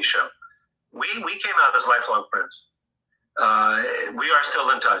TV show. We came out as lifelong friends. We are still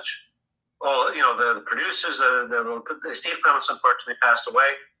in touch. All the producers, Steve Clements unfortunately passed away,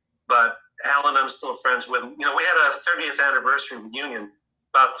 but Alan I'm still friends with. We had a 30th anniversary reunion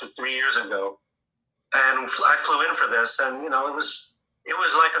about 3 years ago, and I flew in for this, and it was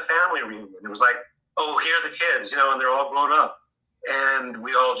like a family reunion. It was like, oh, here are the kids, and they're all grown up, and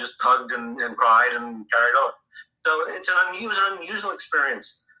we all just hugged and cried and carried on. So it's an unusual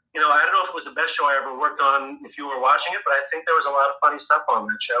experience. I don't know if it was the best show I ever worked on if you were watching it, but I think there was a lot of funny stuff on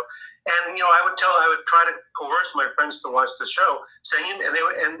that show. And I would try to coerce my friends to watch the show, saying, and they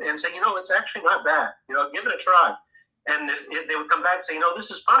would and say, it's actually not bad. Give it a try. And if they would come back and say, this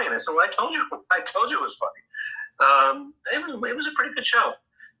is funny, and I said, well, I told you it was funny. It was a pretty good show.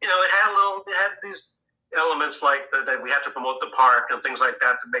 It had these elements like that we had to promote the park and things like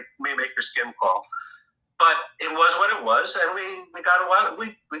that to make your skin crawl. But it was what it was, and we got away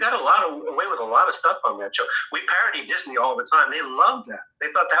with a lot of stuff on that show. We parodied Disney all the time. They loved that. They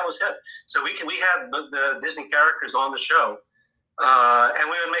thought that was hip. So we had the Disney characters on the show, and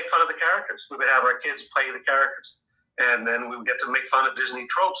we would make fun of the characters. We would have our kids play the characters, and then we would get to make fun of Disney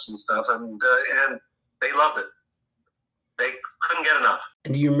tropes and stuff, and they loved it. They couldn't get enough.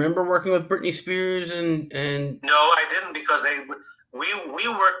 And do you remember working with Britney Spears and? No, I didn't, because we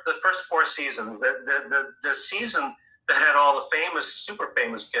worked the first 4 seasons. The season that had all the super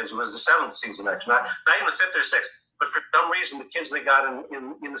famous kids was the 7th season, actually, not even the 5th or 6th. But for some reason, the kids they got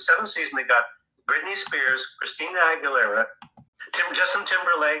in the 7th season, they got Britney Spears, Christina Aguilera, Justin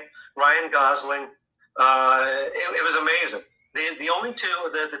Timberlake, Ryan Gosling. It was amazing. The only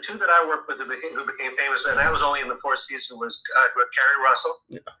two, the two that I worked with who became famous, and that was only in the 4th season, was Kerry Russell.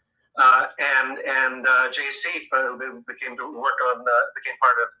 Yeah. And JC became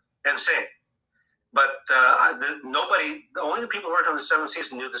part of NSYNC. But the only people who worked on the 7th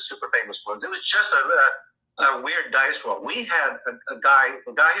season knew the super famous ones. It was just a weird dice roll. We had a guy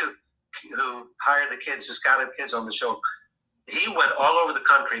who hired the kids, who scouted kids on the show. He went all over the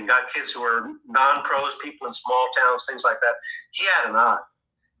country and got kids who were non-pros, people in small towns, things like that. He had an eye.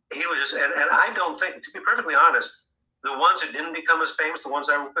 He was just, and I don't think, to be perfectly honest, the ones who didn't become as famous, the ones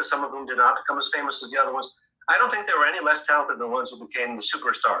I worked with, some of them did not become as famous as the other ones. I don't think they were any less talented than the ones who became the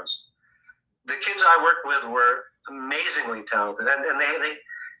superstars. The kids I worked with were amazingly talented, and they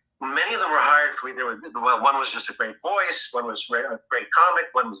many of them were hired for either. Well, one was just a great voice, one was a great comic,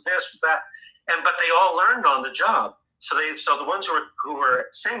 one was this, was that, but they all learned on the job. So the ones who were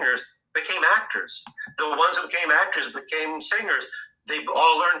singers became actors. The ones who became actors became singers. They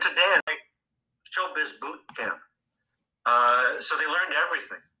all learned to dance, like showbiz boot camp. So they learned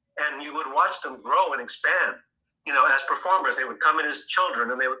everything, and you would watch them grow and expand. As performers, they would come in as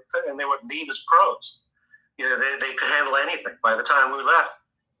children, and they would leave as pros. They could handle anything. By the time we left,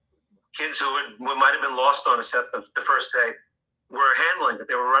 kids who might have been lost on a set the first day were handling it.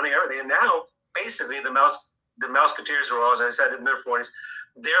 They were running everything, and now basically the Mouseketeers were all, as I said, in their 40s.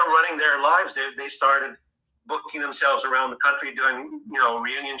 They're running their lives. They started booking themselves around the country, doing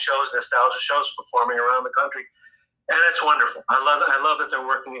reunion shows, nostalgia shows, performing around the country. And it's wonderful. I love that they're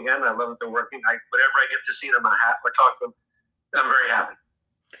working again. I love that they're working. Whenever I get to see them or talk to them, I'm very happy.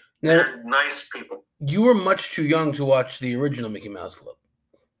 Now, they're nice people. You were much too young to watch the original Mickey Mouse Club.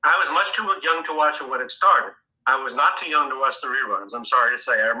 I was much too young to watch it when it started. I was not too young to watch the reruns. I'm sorry to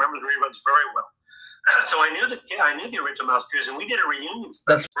say. I remember the reruns very well. So I knew the original Mouseketeers, and we did a reunion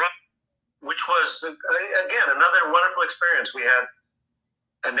special, which was again another wonderful experience. We had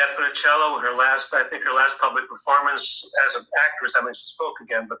Annette Funicello, her last public performance as an actress. I mean, she spoke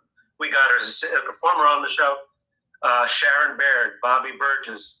again, but we got her as a performer on the show. Sharon Baird, Bobby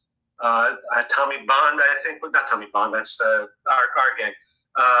Burgess, Tommy Bond, I think, but not Tommy Bond. That's our gang.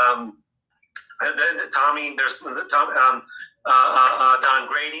 Tommy, there's Don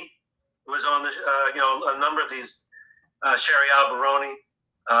Grady was on the, a number of these. Sherry Alberoni,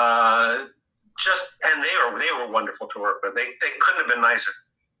 and they were wonderful to work with. They couldn't have been nicer.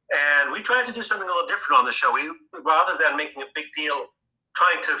 And we tried to do something a little different on the show. We, rather than making a big deal,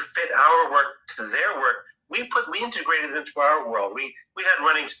 trying to fit our work to their work, we integrated it into our world. We had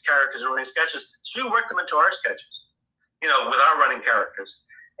running characters and running sketches, so we worked them into our sketches, with our running characters.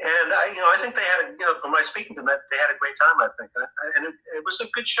 And I think they had, from my speaking to them, they had a great time. I think, and it was a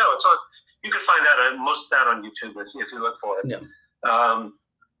good show. It's on. You can find out most of that on YouTube if you look for it. Yeah.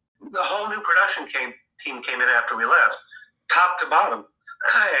 The whole new production team came in after we left, top to bottom.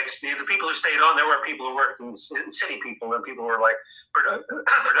 The people who stayed on, there were people who worked in city people, and people who were like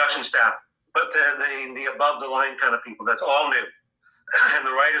production staff. But the above the line kind of people, that's all new, and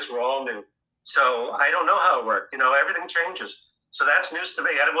the writers were all new. So I don't know how it worked. Everything changes. So that's news to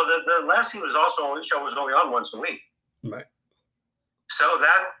me. Well, the last season was also on the show was going on once a week. Right. So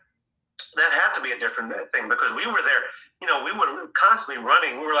that had to be a different thing because we were there. We were constantly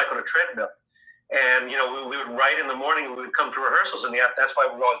running. We were like on a treadmill. And, we would write in the morning and we would come to rehearsals. And that's why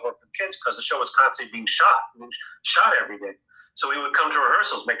we always worked with kids because the show was constantly being shot every day. So we would come to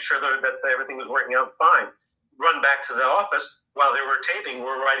rehearsals, make sure that everything was working out fine, run back to the office while they were taping.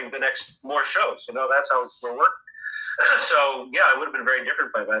 We're writing the next more shows. That's how we're working. So, yeah, it would have been very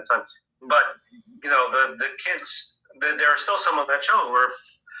different by that time. But, the kids, there are still some of that show who were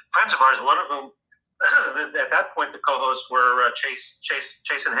friends of ours. One of them, at that point, the co-hosts were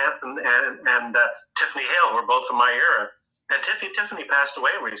Chasen Hampton and Tiffany Hale were both from my era. And Tiffany passed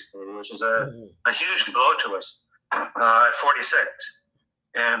away recently, which is a huge blow to us at 46.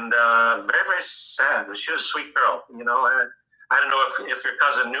 And very, very sad. She was a sweet girl. I don't know if your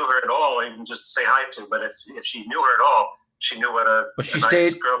cousin knew her at all, or even just to say hi to, but if she knew her at all, she knew what a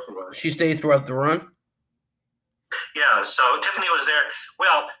nice girl she was. She stayed throughout the run? Yeah, so Tiffany was there.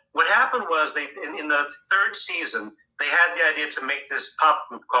 Well, what happened was in the third season, they had the idea to make this pop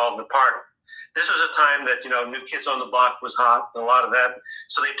group called The Party. This was a time that, New Kids on the Block was hot and a lot of that.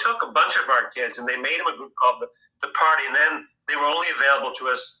 So they took a bunch of our kids and they made them a group called The Party, and then they were only available to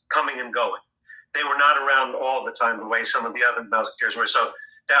us coming and going. They were not around all the time the way some of the other Mouseketeers were. So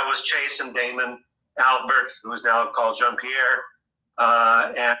that was Chase and Damon, Albert, who is now called Jean-Pierre,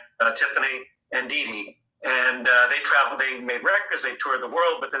 and Tiffany and Dee Dee. And they traveled, they made records, they toured the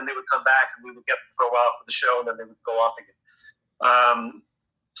world, but then they would come back and we would get them for a while for the show and then they would go off again.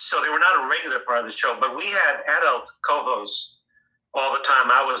 So they were not a regular part of the show, but we had adult co-hosts all the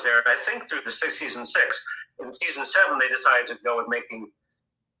time. I was there, I think, through the season 6. In season 7, they decided to go with making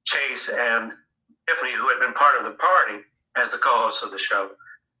Chase and Tiffany, who had been part of The Party, as the co-hosts of the show,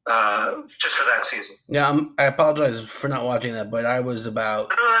 just for that season. Yeah, I apologize for not watching that, but I was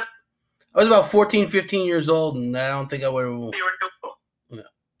about 14, 15 years old, and I don't think I would have. You were too old. Yeah.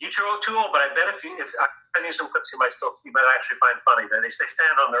 You were too old, but I bet if I send you some clips, you might actually find funny. They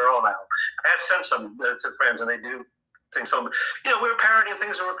stand on their own now. I have sent some to friends, and they do things. So, we were parodying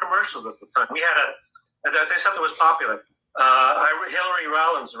things that were commercials at the time. We had they something was popular. Hillary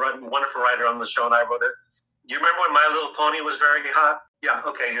Rollins, a wonderful writer on the show, and I wrote it. Do you remember when My Little Pony was very hot? Yeah,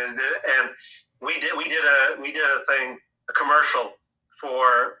 okay. And we did a thing, a commercial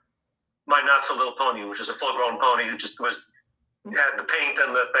for My Not So Little Pony, which is a full-grown pony who just had the paint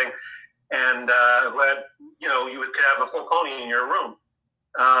and the thing, and who had, you could have a full pony in your room,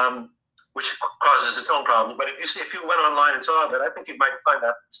 which causes its own problem. But if you went online and saw that, I think you might find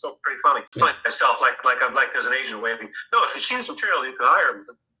that still pretty funny. Yeah. Myself, like as an agent waving. No, if you've seen some material, you can hire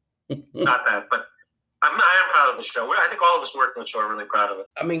him. Not that, but I am proud of the show. I think all of us who work on the show are really proud of it.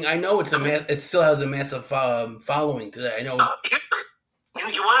 I mean, I know it still has a massive following today. I know.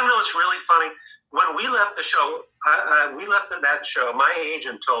 You want to know what's really funny? When we left the show, we left that show, my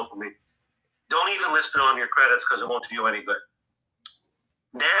agent told me, don't even list it on your credits because it won't do you any good.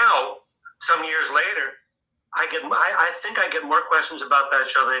 Now, some years later, I think I get more questions about that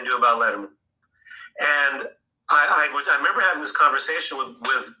show than I do about Letterman. And I remember having this conversation with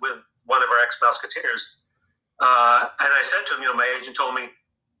one of our ex-Mouseketeers, and I said to him, my agent told me,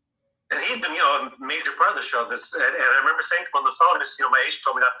 and he'd been, a major part of the show. And I remember saying to him on the phone, my agent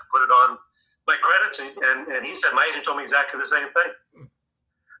told me not to put it on, my credits, and he said my agent told me exactly the same thing.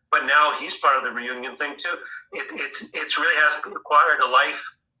 But now he's part of the reunion thing too. It's really has acquired a life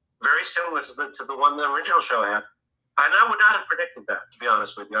very similar to the one the original show had. And I would not have predicted that, to be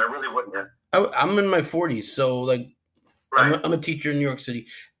honest with you. I really wouldn't have. I'm in my 40s, so like, right. I'm a teacher in New York City,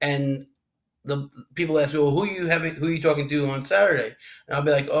 and the people ask me, well, who are you talking to on Saturday? And I'll be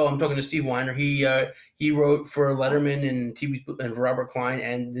like, oh, I'm talking to Steve Weiner. He wrote for Letterman and TV and for Robert Klein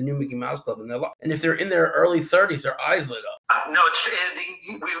and the new Mickey Mouse Club, and if they're in their early 30s, their eyes lit up. No,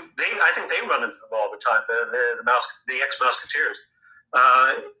 I think they run into them all the time. The ex-Musketeers.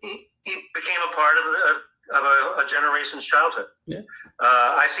 He became a part of a generation's childhood. Yeah.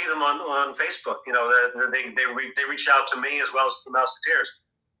 I see them on Facebook. You know, they reach out to me as well as the Musketeers.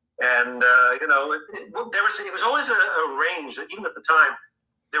 And, you know, it was always a range. Even at the time,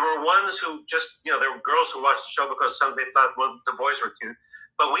 there were ones who just, you know, there were girls who watched the show because they thought the boys were cute.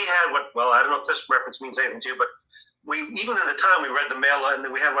 But we had I don't know if this reference means anything to you, but even at the time, we read the mail, and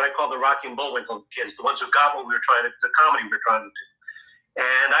we had what I call the Rocky and Bullwinkle kids, the ones who got what the comedy we were trying to do.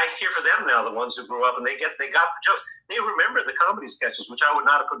 And I hear for them now, the ones who grew up, and they got the jokes. They remember the comedy sketches, which I would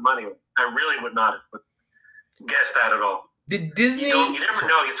not have put money on. I really would not have guessed that at all. Did Disney? You never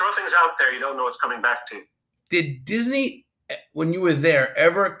know. You throw things out there, you don't know what's coming back to you. Did Disney, when you were there,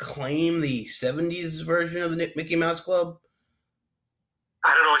 ever claim the 70s version of the Mickey Mouse Club?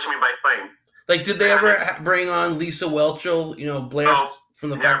 I don't know what you mean by claim. Like, did they ever bring on Lisa Whelchel, you know, Blair from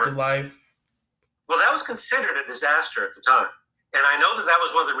The Facts of Life? Well, that was considered a disaster at the time. And I know that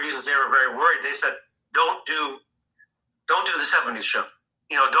was one of the reasons they were very worried. They said, don't do the 70s show.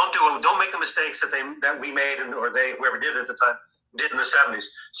 You know, don't make the mistakes that we made or whoever did it at the time did in the 70s.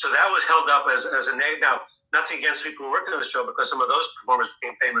 So that was held up as a negative. Now, nothing against people who worked on the show because some of those performers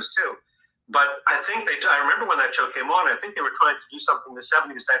became famous too. But I think I remember when that show came on, I think they were trying to do something in the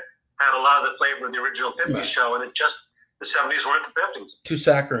 70s that had a lot of the flavor of the original 50s show, and the 70s weren't the 50s. Too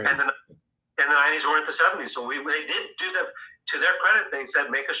saccharine. And the 90s weren't the 70s. So they did do that. To their credit, they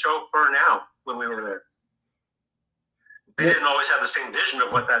said, make a show for now when we were there. They didn't always have the same vision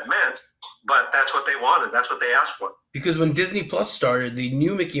of what that meant, but that's what they wanted. That's what they asked for. Because when Disney Plus started, the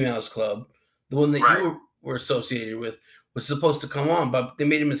new Mickey Mouse Club, the one that you were associated with, was supposed to come on, but they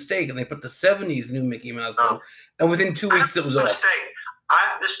made a mistake and they put the 70s new Mickey Mouse Club, and within 2 weeks it was off. Mistake.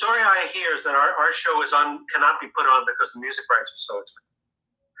 The story I hear is that our show cannot be put on because the music rights are so expensive.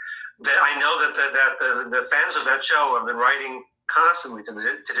 I know that the fans of that show have been writing constantly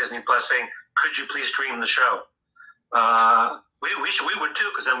to Disney Plus saying, "Could you please stream the show?" We would too,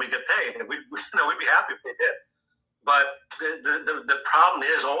 because then we get paid, and we'd be happy if they did. But the problem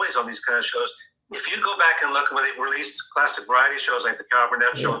is always on these kind of shows. If you go back and look when they've released classic variety shows like the Carol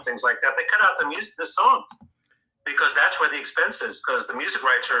Burnett Show and things like that, they cut out the song because that's where the expense is, because the music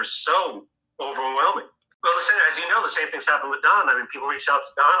rights are so overwhelming. Well, as you know, the same thing's happened with Don. I mean, people reach out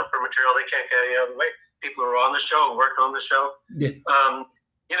to Don for material they can't get any other way. People who are on the show, worked on the show. Yeah.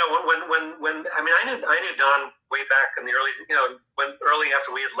 You know, when I knew Don way back in the early, you know, early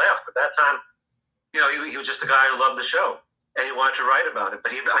after we had left. At that time, you know, he was just a guy who loved the show and he wanted to write about it. But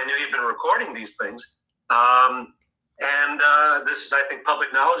I knew he'd been recording these things. This is, I think,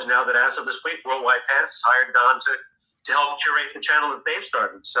 public knowledge now that as of this week, Worldwide Pants has hired Don to help curate the channel that they've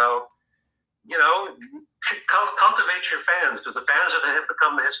started. So, you know, cultivate your fans, because the fans have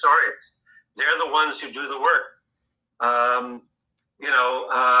become the historians. They're the ones who do the work. You know,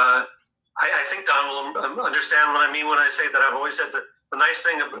 I think Don will understand what I mean when I say that I've always said that the nice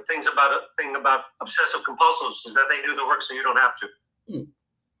thing about obsessive compulsives is that they do the work so you don't have to.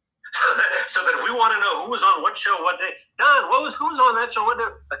 So that if we want to know who was on what show, what day, Don, who was on that show? What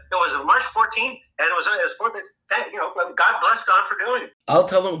day? It was March 14th, and it was his 4th. You know, God bless Don for doing it. I'll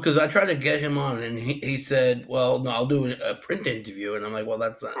tell him, because I tried to get him on, and he said, "Well, no, I'll do a print interview." And I'm like, "Well,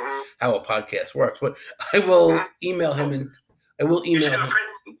 that's not how a podcast works." But I will email him, and I will email him.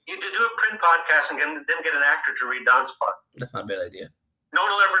 You do a print podcast and then get an actor to read Don's part. That's not a bad idea. No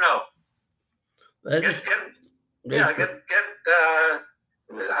one will ever know.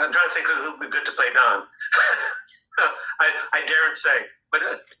 I'm trying to think who would be good to play Don. I daren't say, but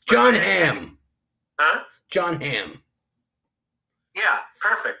John Hamm. Huh? John Hamm. Yeah,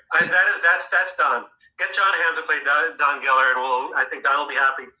 perfect. That's Don. Get John Hamm to play Don Geller, and I think Don will be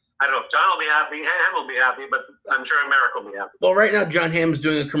happy. I don't know if John will be happy, Hamm will be happy, but I'm sure America will be happy. Well, right now, John Hamm is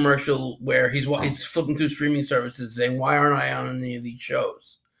doing a commercial where he's flipping through streaming services saying, "Why aren't I on any of these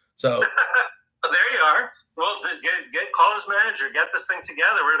shows?" So well, there you are. Well, call his manager, get this thing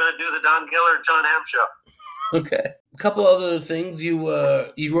together. We're going to do the Don Geller John Hamm show. Okay. A couple other things. You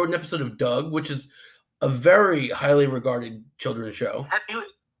wrote an episode of Doug, which is a very highly regarded children's show.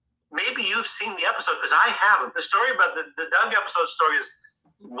 maybe you've seen the episode because I haven't. The story about the Doug episode story is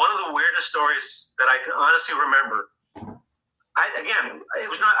one of the weirdest stories that I can honestly remember. It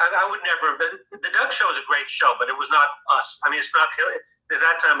was not. I would never. The Doug Show is a great show, but it was not us. I mean, it's not. At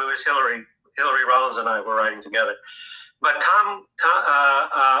that time, it was Hillary Rollins and I were writing together. But Tim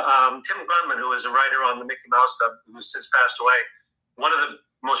Grunman, who was a writer on the Mickey Mouse Club, who since passed away, one of the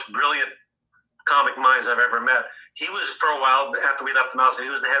most brilliant comic minds I've ever met. He was, for a while after we left the Mouse, he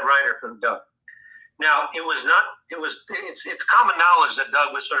was the head writer for the Doug. Now, it's common knowledge that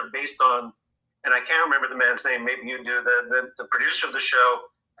Doug was sort of based on, and I can't remember the man's name, maybe you do, the producer of the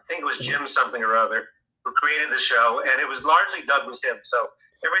show, I think it was Jim something or other, who created the show, and it was largely Doug was him. So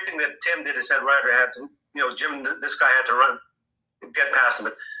everything that Tim did as head writer had to, Jim, this guy had to get past him.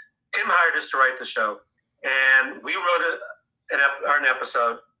 But Tim hired us to write the show, and we wrote an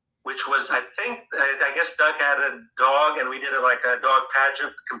episode, which was, I guess Doug had a dog, and we did it like a dog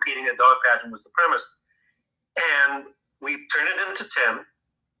pageant, competing in a dog pageant was the premise. And we turned it into Tim,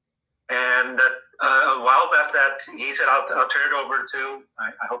 and a while after that, he said, I'll turn it over to,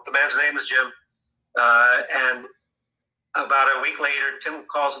 I hope the man's name is Jim. And about a week later, Tim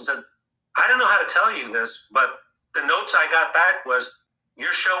calls and said, I don't know how to tell you this, but the notes I got back was,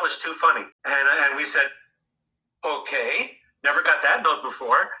 your show was too funny. And we said, okay, never got that note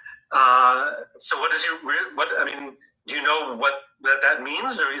before. So do you know what that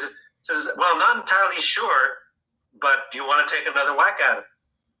means? Or he says, well, not entirely sure, but do you want to take another whack at it?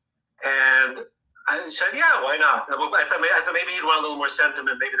 And I said, yeah, why not? I thought maybe he'd want a little more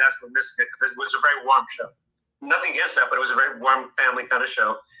sentiment. Maybe that's what missing it, because it was a very warm show. Nothing against that, but it was a very warm family kind of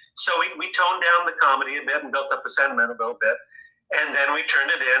show. So we toned down the comedy a bit and built up the sentiment a little bit. And then we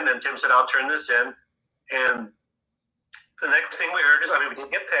turned it in, and Tim said, I'll turn this in. And the next thing we heard is, we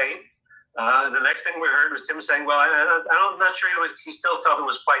didn't get paid. The next thing we heard was Tim saying, well, I'm not sure he still felt it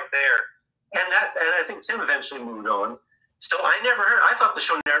was quite there. And I think Tim eventually moved on. So I thought the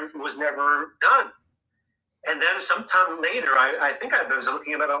show was never done. And then sometime later, I was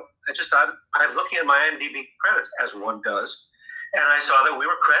looking at my IMDb credits, as one does. And I saw that we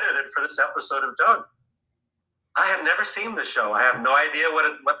were credited for this episode of Doug. I have never seen the show. I have no idea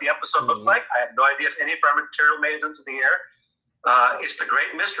what the episode looked like. I have no idea if any of our material made it into the air. It's the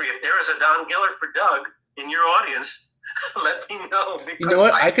great mystery. If there is a Don Giller for Doug in your audience, let me know. You know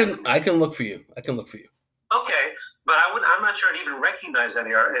what? I can look for you. Okay, but I'm not sure I'd even recognize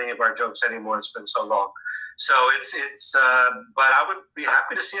any of our jokes anymore. It's been so long. So but I would be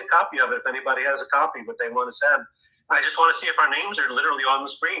happy to see a copy of it if anybody has a copy that they want to send. I just want to see if our names are literally on the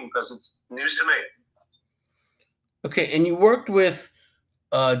screen, because it's news to me. Okay, and you worked with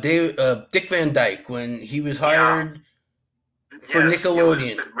Dick Van Dyke when he was hired for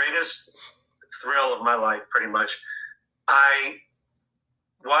Nickelodeon. It was the greatest thrill of my life, pretty much. I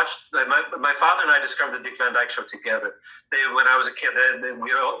watched, my father and I discovered the Dick Van Dyke Show together. When I was a kid,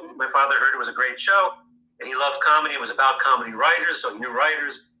 my father heard it was a great show, and he loved comedy. It was about comedy writers, so he knew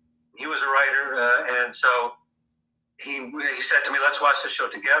writers. He was a writer, and so he said to me, let's watch the show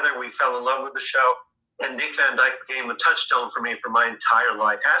together. We fell in love with the show. And Dick Van Dyke became a touchstone for me for my entire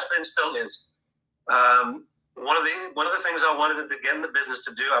life. Has been, still is. One of the things I wanted to get in the business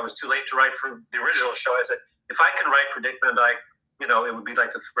to do, I was too late to write for the original show. I said, if I can write for Dick Van Dyke, it would be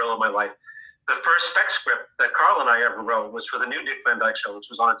like the thrill of my life. The first spec script that Carl and I ever wrote was for the new Dick Van Dyke Show, which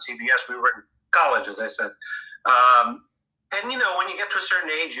was on CBS. We were in college, as I said. And when you get to a certain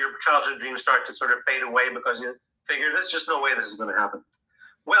age, your childhood dreams start to sort of fade away, because you figure there's just no way this is going to happen.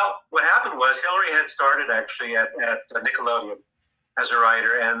 Well, what happened was Hillary had started actually at Nickelodeon as a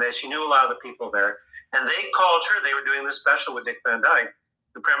writer, and she knew a lot of the people there. And they called her. They were doing this special with Dick Van Dyke.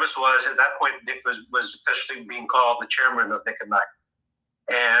 The premise was, at that point, Dick was officially being called the chairman of Nick at Night.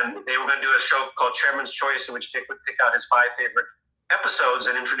 And they were going to do a show called Chairman's Choice, in which Dick would pick out his 5 favorite episodes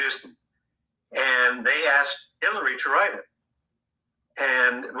and introduce them. And they asked Hillary to write it.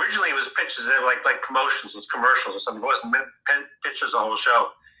 And originally it was pitches, they were like promotions, it's commercials or something. It wasn't pitches the whole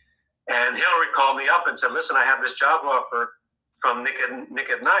show. And Hillary called me up and said, listen, I have this job offer from Nick at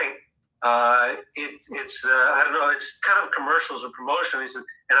Night. It's I don't know, it's kind of commercials or promotion. He said,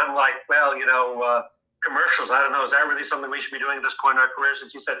 and I'm like, well, commercials, I don't know, is that really something we should be doing at this point in our careers?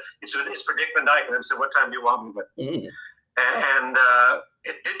 And she said, it's for Dick Van Dyke. And I said, what time do you want me with? And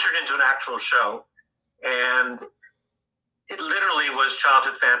it did turn into an actual show. And it literally was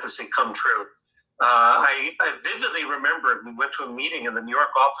childhood fantasy come true. I vividly remember we went to a meeting in the New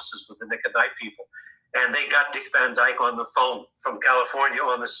York offices with the Nick at Night people, and they got Dick Van Dyke on the phone from California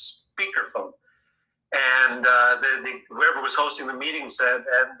on the speakerphone. And whoever was hosting the meeting said,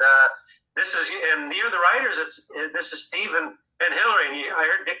 and this is, and near the writers, this is Stephen, And Hillary, and I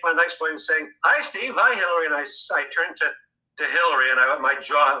heard Dick Van Dyke's voice saying, "Hi, Steve. Hi, Hillary." And I turned to Hillary, and my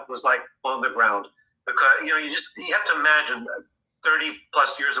jaw was like on the ground because you have to imagine 30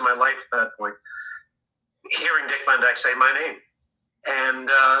 plus years of my life at that point, hearing Dick Van Dyke say my name.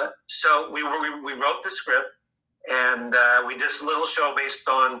 And so we wrote the script, and we did this little show based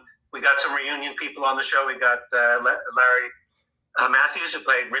on. We got some reunion people on the show. We got Larry Matthews, who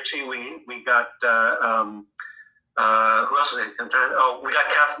played Richie. We got. Who else was it? We got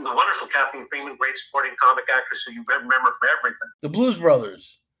the wonderful Kathleen Freeman, great supporting comic actress who you remember from everything. The Blues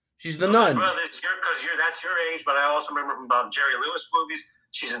Brothers. She's the nun. Brothers, because that's your age, but I also remember from Jerry Lewis movies.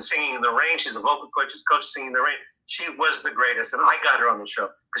 She's in Singing in the Rain. She's the vocal coach Singing in the Rain. She was the greatest, and I got her on the show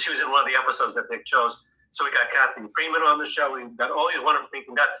because she was in one of the episodes that Dick chose. So we got Kathleen Freeman on the show. We got all these wonderful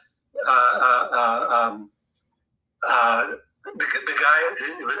people. We got the guy.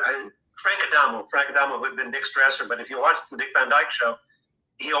 Frank Adamo, who had been Dick's dresser, but if you watch the Dick Van Dyke Show,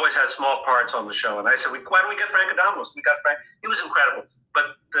 he always had small parts on the show. And I said, why don't we get Frank Adamo? So we got Frank. He was incredible.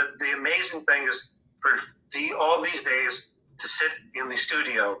 But the amazing thing is for all these days to sit in the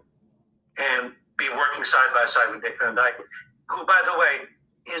studio and be working side by side with Dick Van Dyke, who, by the way,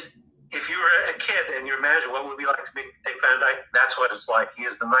 is, if you were a kid and you imagine what it would be like to be Dick Van Dyke, that's what it's like. He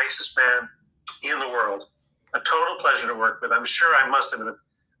is the nicest man in the world. A total pleasure to work with. I'm sure I must have been a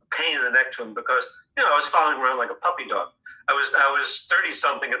pain in the neck to him because, I was following around like a puppy dog. I was 30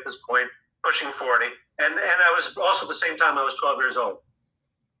 something at this point, pushing 40. And I was also at the same time, I was 12 years old,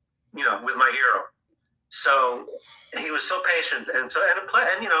 with my hero. So he was so patient. And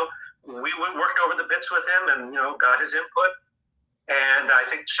we worked over the bits with him and, got his input. And I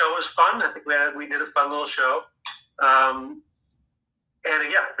think the show was fun. I think we did a fun little show. Dream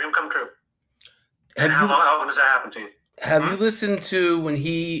come true. And how often does that happen to you? Have you listened to when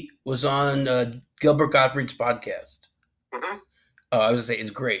he was on Gilbert Gottfried's podcast? Mm-hmm. I was going to say, it's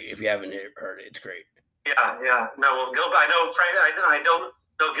great. If you haven't heard it, it's great. Yeah. No, well, Gilbert, I know Frank. I don't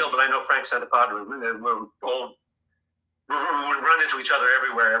know Gilbert. I know Frank Santapadre. We run into each other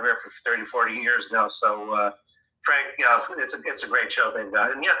everywhere for 30, 40 years now. So, Frank, it's a great show they've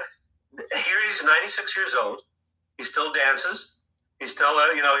got. And here he's 96 years old. He still dances. He's still,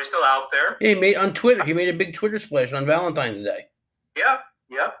 he's still out there. He made a big Twitter splash on Valentine's Day. Yeah.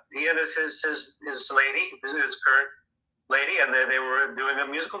 He and his lady, his current lady, and they were doing a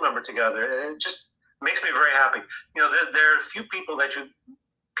musical number together. And it just makes me very happy. There are a few people that you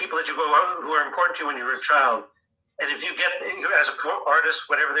go who are important to you when you were a child, and if you get as an artist,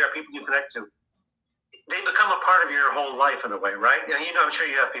 whatever they are, people you connect to, they become a part of your whole life in a way, right? And I'm sure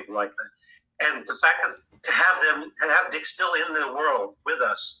you have people like that. And the fact that to have Dick still in the world with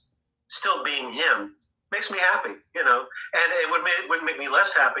us, still being him, makes me happy, And it wouldn't make me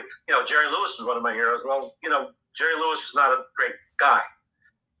less happy. Jerry Lewis is one of my heroes. Well, Jerry Lewis is not a great guy.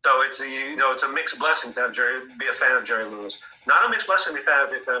 So it's a mixed blessing to be a fan of Jerry Lewis. Not a mixed blessing to be a fan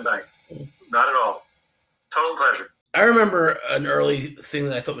of Dick Van Dyke. Not at all. Total pleasure. I remember an early thing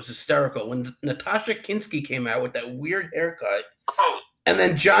that I thought was hysterical when Natasha Kinski came out with that weird haircut. Oh. And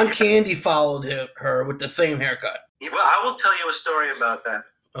then John Candy followed her with the same haircut. Well, I will tell you a story about that.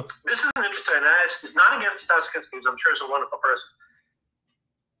 Okay. This is an interesting. It's not against Natasha Kinski. I'm sure she's a wonderful person.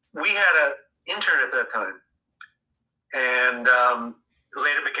 We had an intern at that time, and who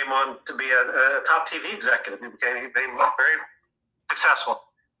later became on to be a top TV executive. He became very successful.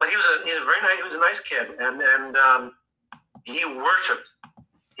 But he's a very nice. He was a nice kid, and he worshipped.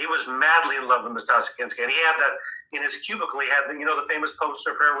 He was madly in love with Natasha Kinski, and he had that in his cubicle. He had the famous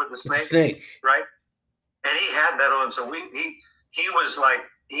poster of her with the snake, right? And he had that on. So he was like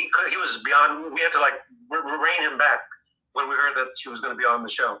he was beyond. We had to rein him back when we heard that she was going to be on the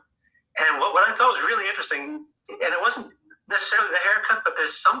show. And what I thought was really interesting, and it wasn't necessarily the haircut, but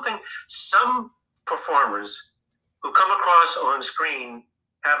there's some performers who come across on screen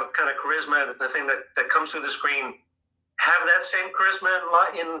have a kind of charisma. The thing that comes through the screen have that same charisma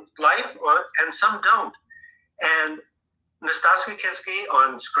in life, and some don't. And Nastassja Kinski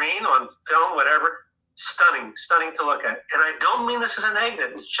on screen, on film, whatever, stunning to look at. And I don't mean this as a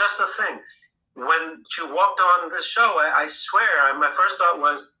negative. It's just a thing. When she walked on this show, I swear, my first thought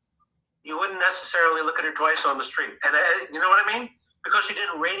was, you wouldn't necessarily look at her twice on the street. And you know what I mean? Because she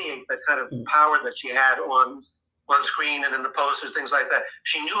didn't radiate that kind of power that she had on screen and in the posters, things like that.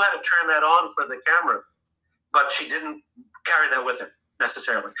 She knew how to turn that on for the camera, but she didn't carry that with her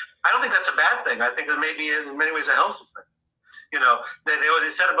necessarily. I don't think that's a bad thing. I think it may be in many ways a healthy thing. They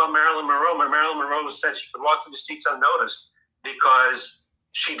said about Marilyn Monroe. Marilyn Monroe said she could walk through the streets unnoticed because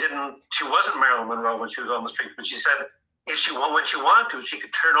she wasn't Marilyn Monroe when she was on the street. But she said when she wanted to, she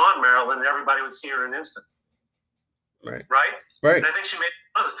could turn on Marilyn and everybody would see her in an instant. Right. Right. And I think she made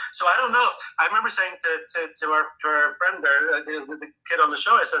others. So I don't know if I remember saying to our friend, the kid on the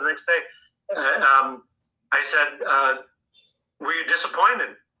show, I said the next day, I said, were you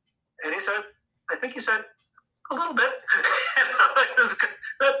disappointed? And he said, I think he said, a little bit. Not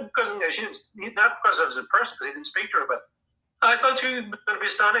because I was a person, because he didn't speak to her, but I thought you were going to be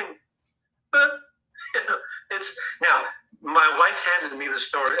stunning. But it's now. My wife handed me the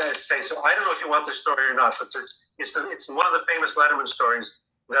story. I say so. I don't know if you want the story or not, but it's one of the famous Letterman stories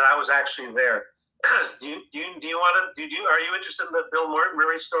that I was actually there. Do you want to? Are you interested in the Bill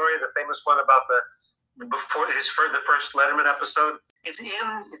Murray story, the famous one about the first Letterman episode? It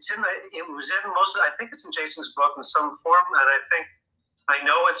was in most. I think it's in Jason's book in some form, and I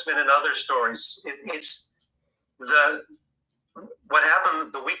know it's been in other stories. It's what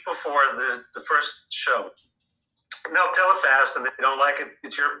happened the week before the first show. Now tell it fast, and if you don't like it,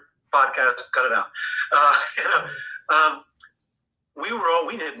 it's your podcast. Cut it out.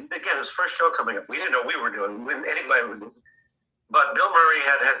 We didn't. Again, it was first show coming up. We didn't know we were doing. Anybody would do. But Bill Murray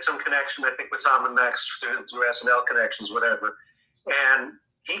had some connection, I think, with Tom and Max through SNL connections, whatever. And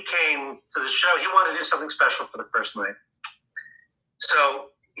he came to the show. He wanted to do something special for the first night.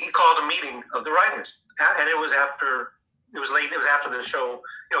 So he called a meeting of the writers. And it was late. It was after the show.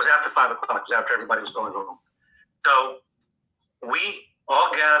 It was after 5 o'clock. It was after everybody was going home. So we all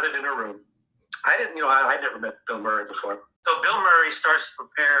gathered in a room. I'd never met Bill Murray before. So Bill Murray starts to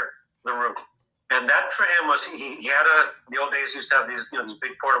prepare the room. And that for him was, he had the old days, he used to have these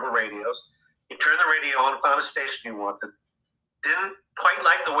big portable radios. He turned the radio on, found a station he wanted. Didn't quite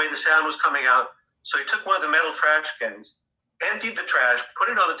like the way the sound was coming out. So he took one of the metal trash cans, emptied the trash, put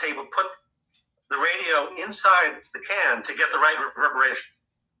it on the table, put the radio inside the can to get the right reverberation.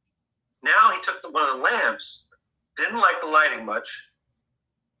 Now he took one of the lamps, didn't like the lighting much,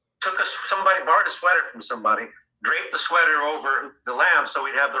 borrowed a sweater from somebody, draped the sweater over the lamp so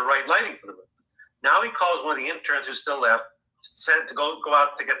we'd have the right lighting for the room. Now he calls one of the interns who's still left, said to go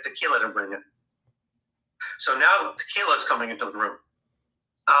out to get tequila to bring it. So now tequila's coming into the room.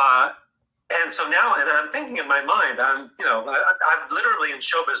 And so now, and I'm thinking in my mind, I'm literally in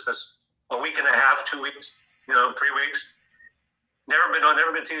show business a week and a half, 2 weeks, 3 weeks. Never been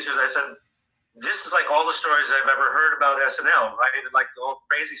TV shows. I said, this is like all the stories I've ever heard about SNL, right? Like all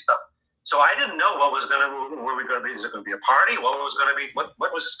crazy stuff. So I didn't know where we going to be. Is it going to be a party? What was going to be? What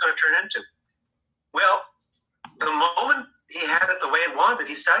was this going to turn into? Well, the moment he had it the way it wanted,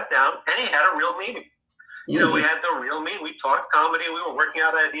 he sat down and he had a real meeting. We had the real meeting. We talked comedy. We were working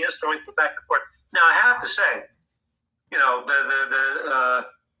out ideas, throwing it back and forth. Now I have to say, the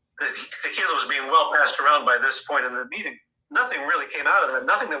tequila was being well passed around by this point in the meeting. Nothing really came out of that.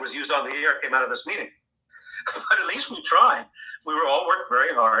 Nothing that was used on the air came out of this meeting. But at least we tried. We were all worked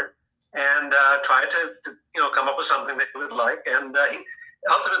very hard and tried to come up with something that we would like. And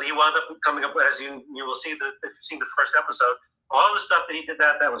ultimately, he wound up coming up, as you will see, if you've seen the first episode, all the stuff that he did,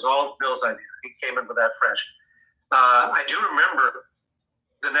 that was all Bill's idea. He came in with that fresh. I do remember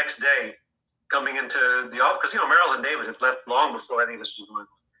the next day coming into the office, because Meryl and David had left long before any of this was going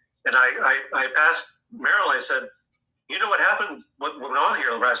on. And I passed Meryl. I said, you know what happened? What went on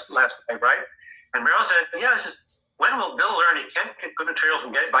here last night, right? And Meryl said, yeah. I says, when will Bill learn he can't get good material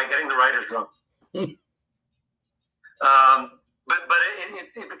by getting the writers drunk? But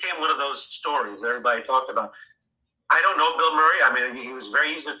it became one of those stories that everybody talked about. I don't know Bill Murray. I mean, he was very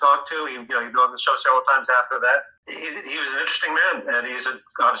easy to talk to. He'd been on the show several times after that. He was an interesting man, and he's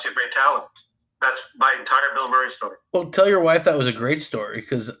obviously a great talent. That's my entire Bill Murray story. Well, tell your wife that was a great story,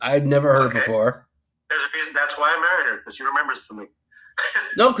 because I'd never heard it before. There's a reason. That's why I married her, because she remembers from me.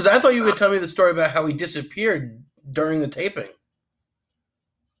 No, because I thought you would tell me the story about how he disappeared during the taping.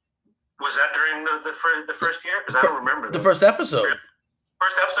 Was that during the first year? Because I don't remember. The first episode.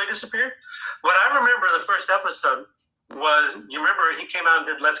 First episode disappeared? What I remember the first episode was, you remember he came out and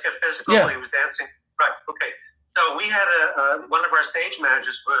did Let's Get Physical. Yeah. He was dancing. Right, okay. So we had one of our stage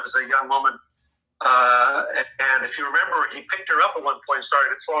managers was a young woman. And if you remember, he picked her up at one point and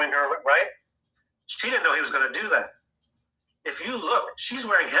started throwing her, right? She didn't know he was going to do that. If you look, she's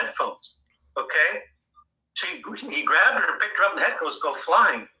wearing headphones, okay? He grabbed her and picked her up, and the headphones go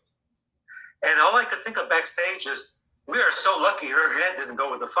flying. And all I could think of backstage is, we are so lucky her head didn't go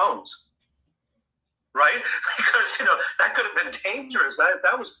with the phones, right? Because, that could have been dangerous.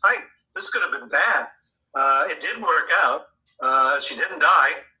 That was tight. This could have been bad. It did work out. She didn't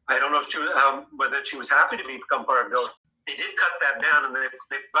die. I don't know if whether she was happy to become part of Bill. They did cut that down, and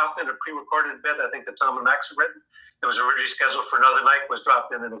they dropped in a pre-recorded bit, I think, that Tom and Max had written. It was originally scheduled for another night, was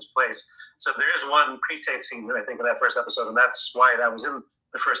dropped in its place. So there's one pre-tape scene, I think, in that first episode, and that's why that was in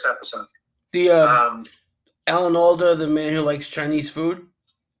the first episode. Alan Alda, the man who likes Chinese food?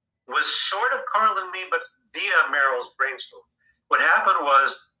 Was sort of Carl and me, but via Meryl's brainstorm. What happened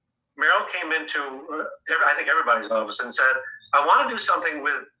was Meryl came into, I think everybody's office, and said, I want to do something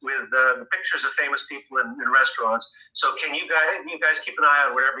with pictures of famous people in restaurants. So can you guys keep an eye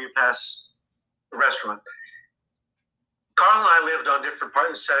out wherever you pass the restaurant? Carl and I lived on different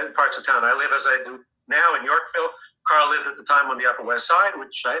parts of town. I live, as I do now, in Yorkville. Carl lived at the time on the Upper West Side,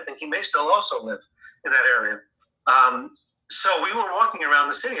 which I think he may still also live in that area. So we were walking around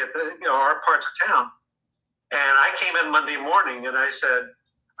the city at our parts of town, and I came in Monday morning and I said,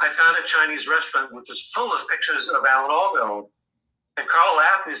 I found a Chinese restaurant which was full of pictures of Alan Alda. And Carl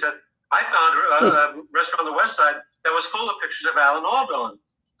laughed and he said, I found a restaurant on the West Side that was full of pictures of Alan Alda.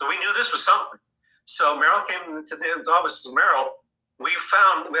 So we knew this was something. So Meryl came to the office. Meryl,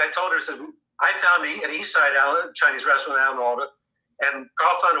 I told her, I found an East Side Chinese restaurant with Alan Alda, and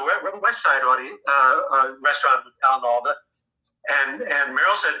Carl found a West Side restaurant with Alan Alda. And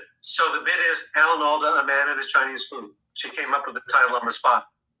Meryl said, so the bit is Alan Alda, a man and his Chinese food. She came up with the title on the spot.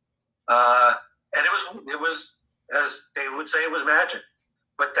 And it was, as they would say, it was magic.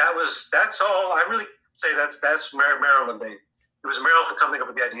 But that's all. I really say that's Meryl and Dave. It was Meryl for coming up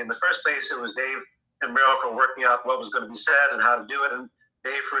with the idea in the first place. It was Dave and Meryl for working out what was going to be said and how to do it, and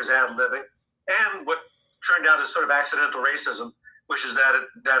Dave for his ad-libbing. And what turned out as sort of accidental racism, which is that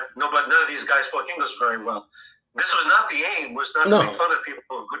none of these guys spoke English very well. This was not the aim, was not to make fun of people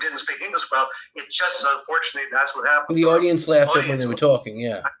who didn't speak English well. It just is unfortunate that's what happened. The audience laughed when they were talking,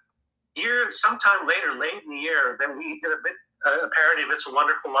 yeah. Sometime later, late in the year, then we did a parody of It's a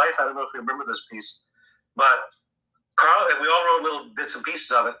Wonderful Life. I don't know if you remember this piece. But Carl, and we all wrote little bits and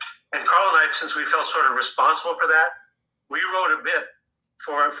pieces of it. And Carl and I, since we felt sort of responsible for that, we wrote a bit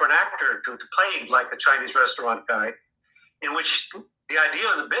for an actor to play like a Chinese restaurant guy, in which the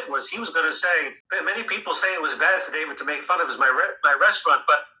idea of the bit was he was going to say, many people say it was bad for David to make fun of my restaurant,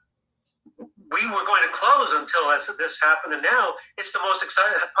 but we were going to close until this happened, and now it's the most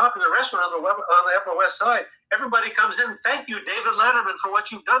popular restaurant on the Upper West Side. Everybody comes in, thank you, David Letterman, for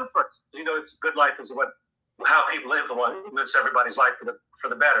what you've done for us. It's good life is how people influence everybody's life for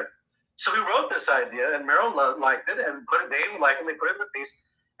the better. So we wrote this idea, and Meryl liked it, and Dave liked it, and they put it in the piece,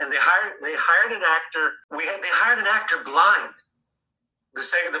 and they hired an actor. They hired an actor blind, the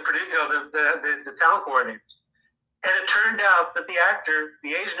talent coordinator. And it turned out that the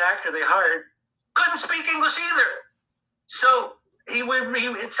Asian actor they hired, couldn't speak English either. So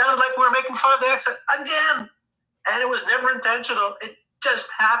it sounded like we were making fun of the accent again. And it was never intentional. It just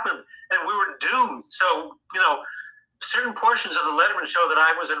happened. And we were doomed. So, certain portions of the Letterman show that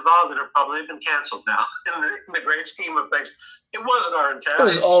I was involved in have probably been canceled now in the great scheme of things. It wasn't our intent. It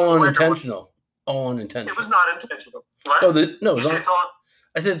was all unintentional. All unintentional. It was not intentional. What?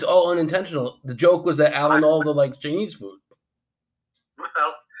 I said it's all unintentional. The joke was that Alan Alda likes Chinese food.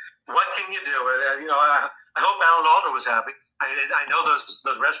 Well, what can you do? I hope Alan Alda was happy. I know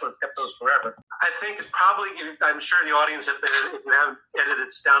those restaurants kept those forever. I think I'm sure the audience, if you haven't edited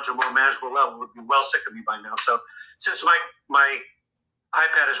it down to a more manageable level, would be well sick of me by now. So since my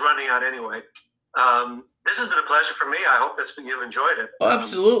iPad is running out anyway, this has been a pleasure for me. I hope you've enjoyed it. Oh,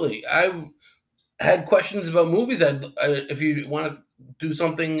 absolutely. I had questions about movies. If you want to do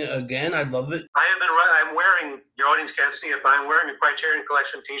something again, I'd love it. I'm wearing, your audience can't see it, but I'm wearing a Criterion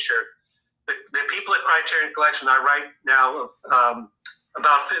Collection t-shirt. The people at Criterion Collection, I write now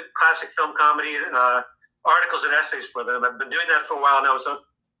about classic film comedy articles and essays for them. I've been doing that for a while now, so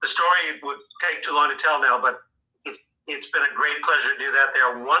the story would take too long to tell now, but it's been a great pleasure to do that. They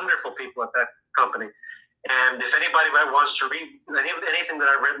are wonderful people at that company. And if anybody wants to read anything that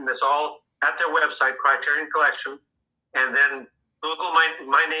I've written, that's all at their website, Criterion Collection, and then Google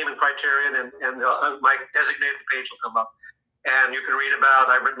my name in Criterion, and my designated page will come up. And you can read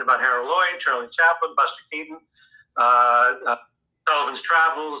I've written about Harold Lloyd, Charlie Chaplin, Buster Keaton, Sullivan's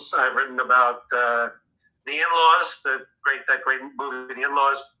Travels. I've written about The In-Laws, that great movie, The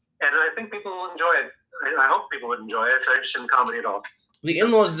In-Laws. And I think people will enjoy it. I hope people would enjoy it if they're interested in comedy at all. The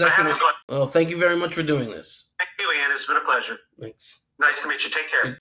In-Laws is actually... Well, thank you very much for doing this. Thank you, Ian. It's been a pleasure. Thanks. Nice to meet you. Take care.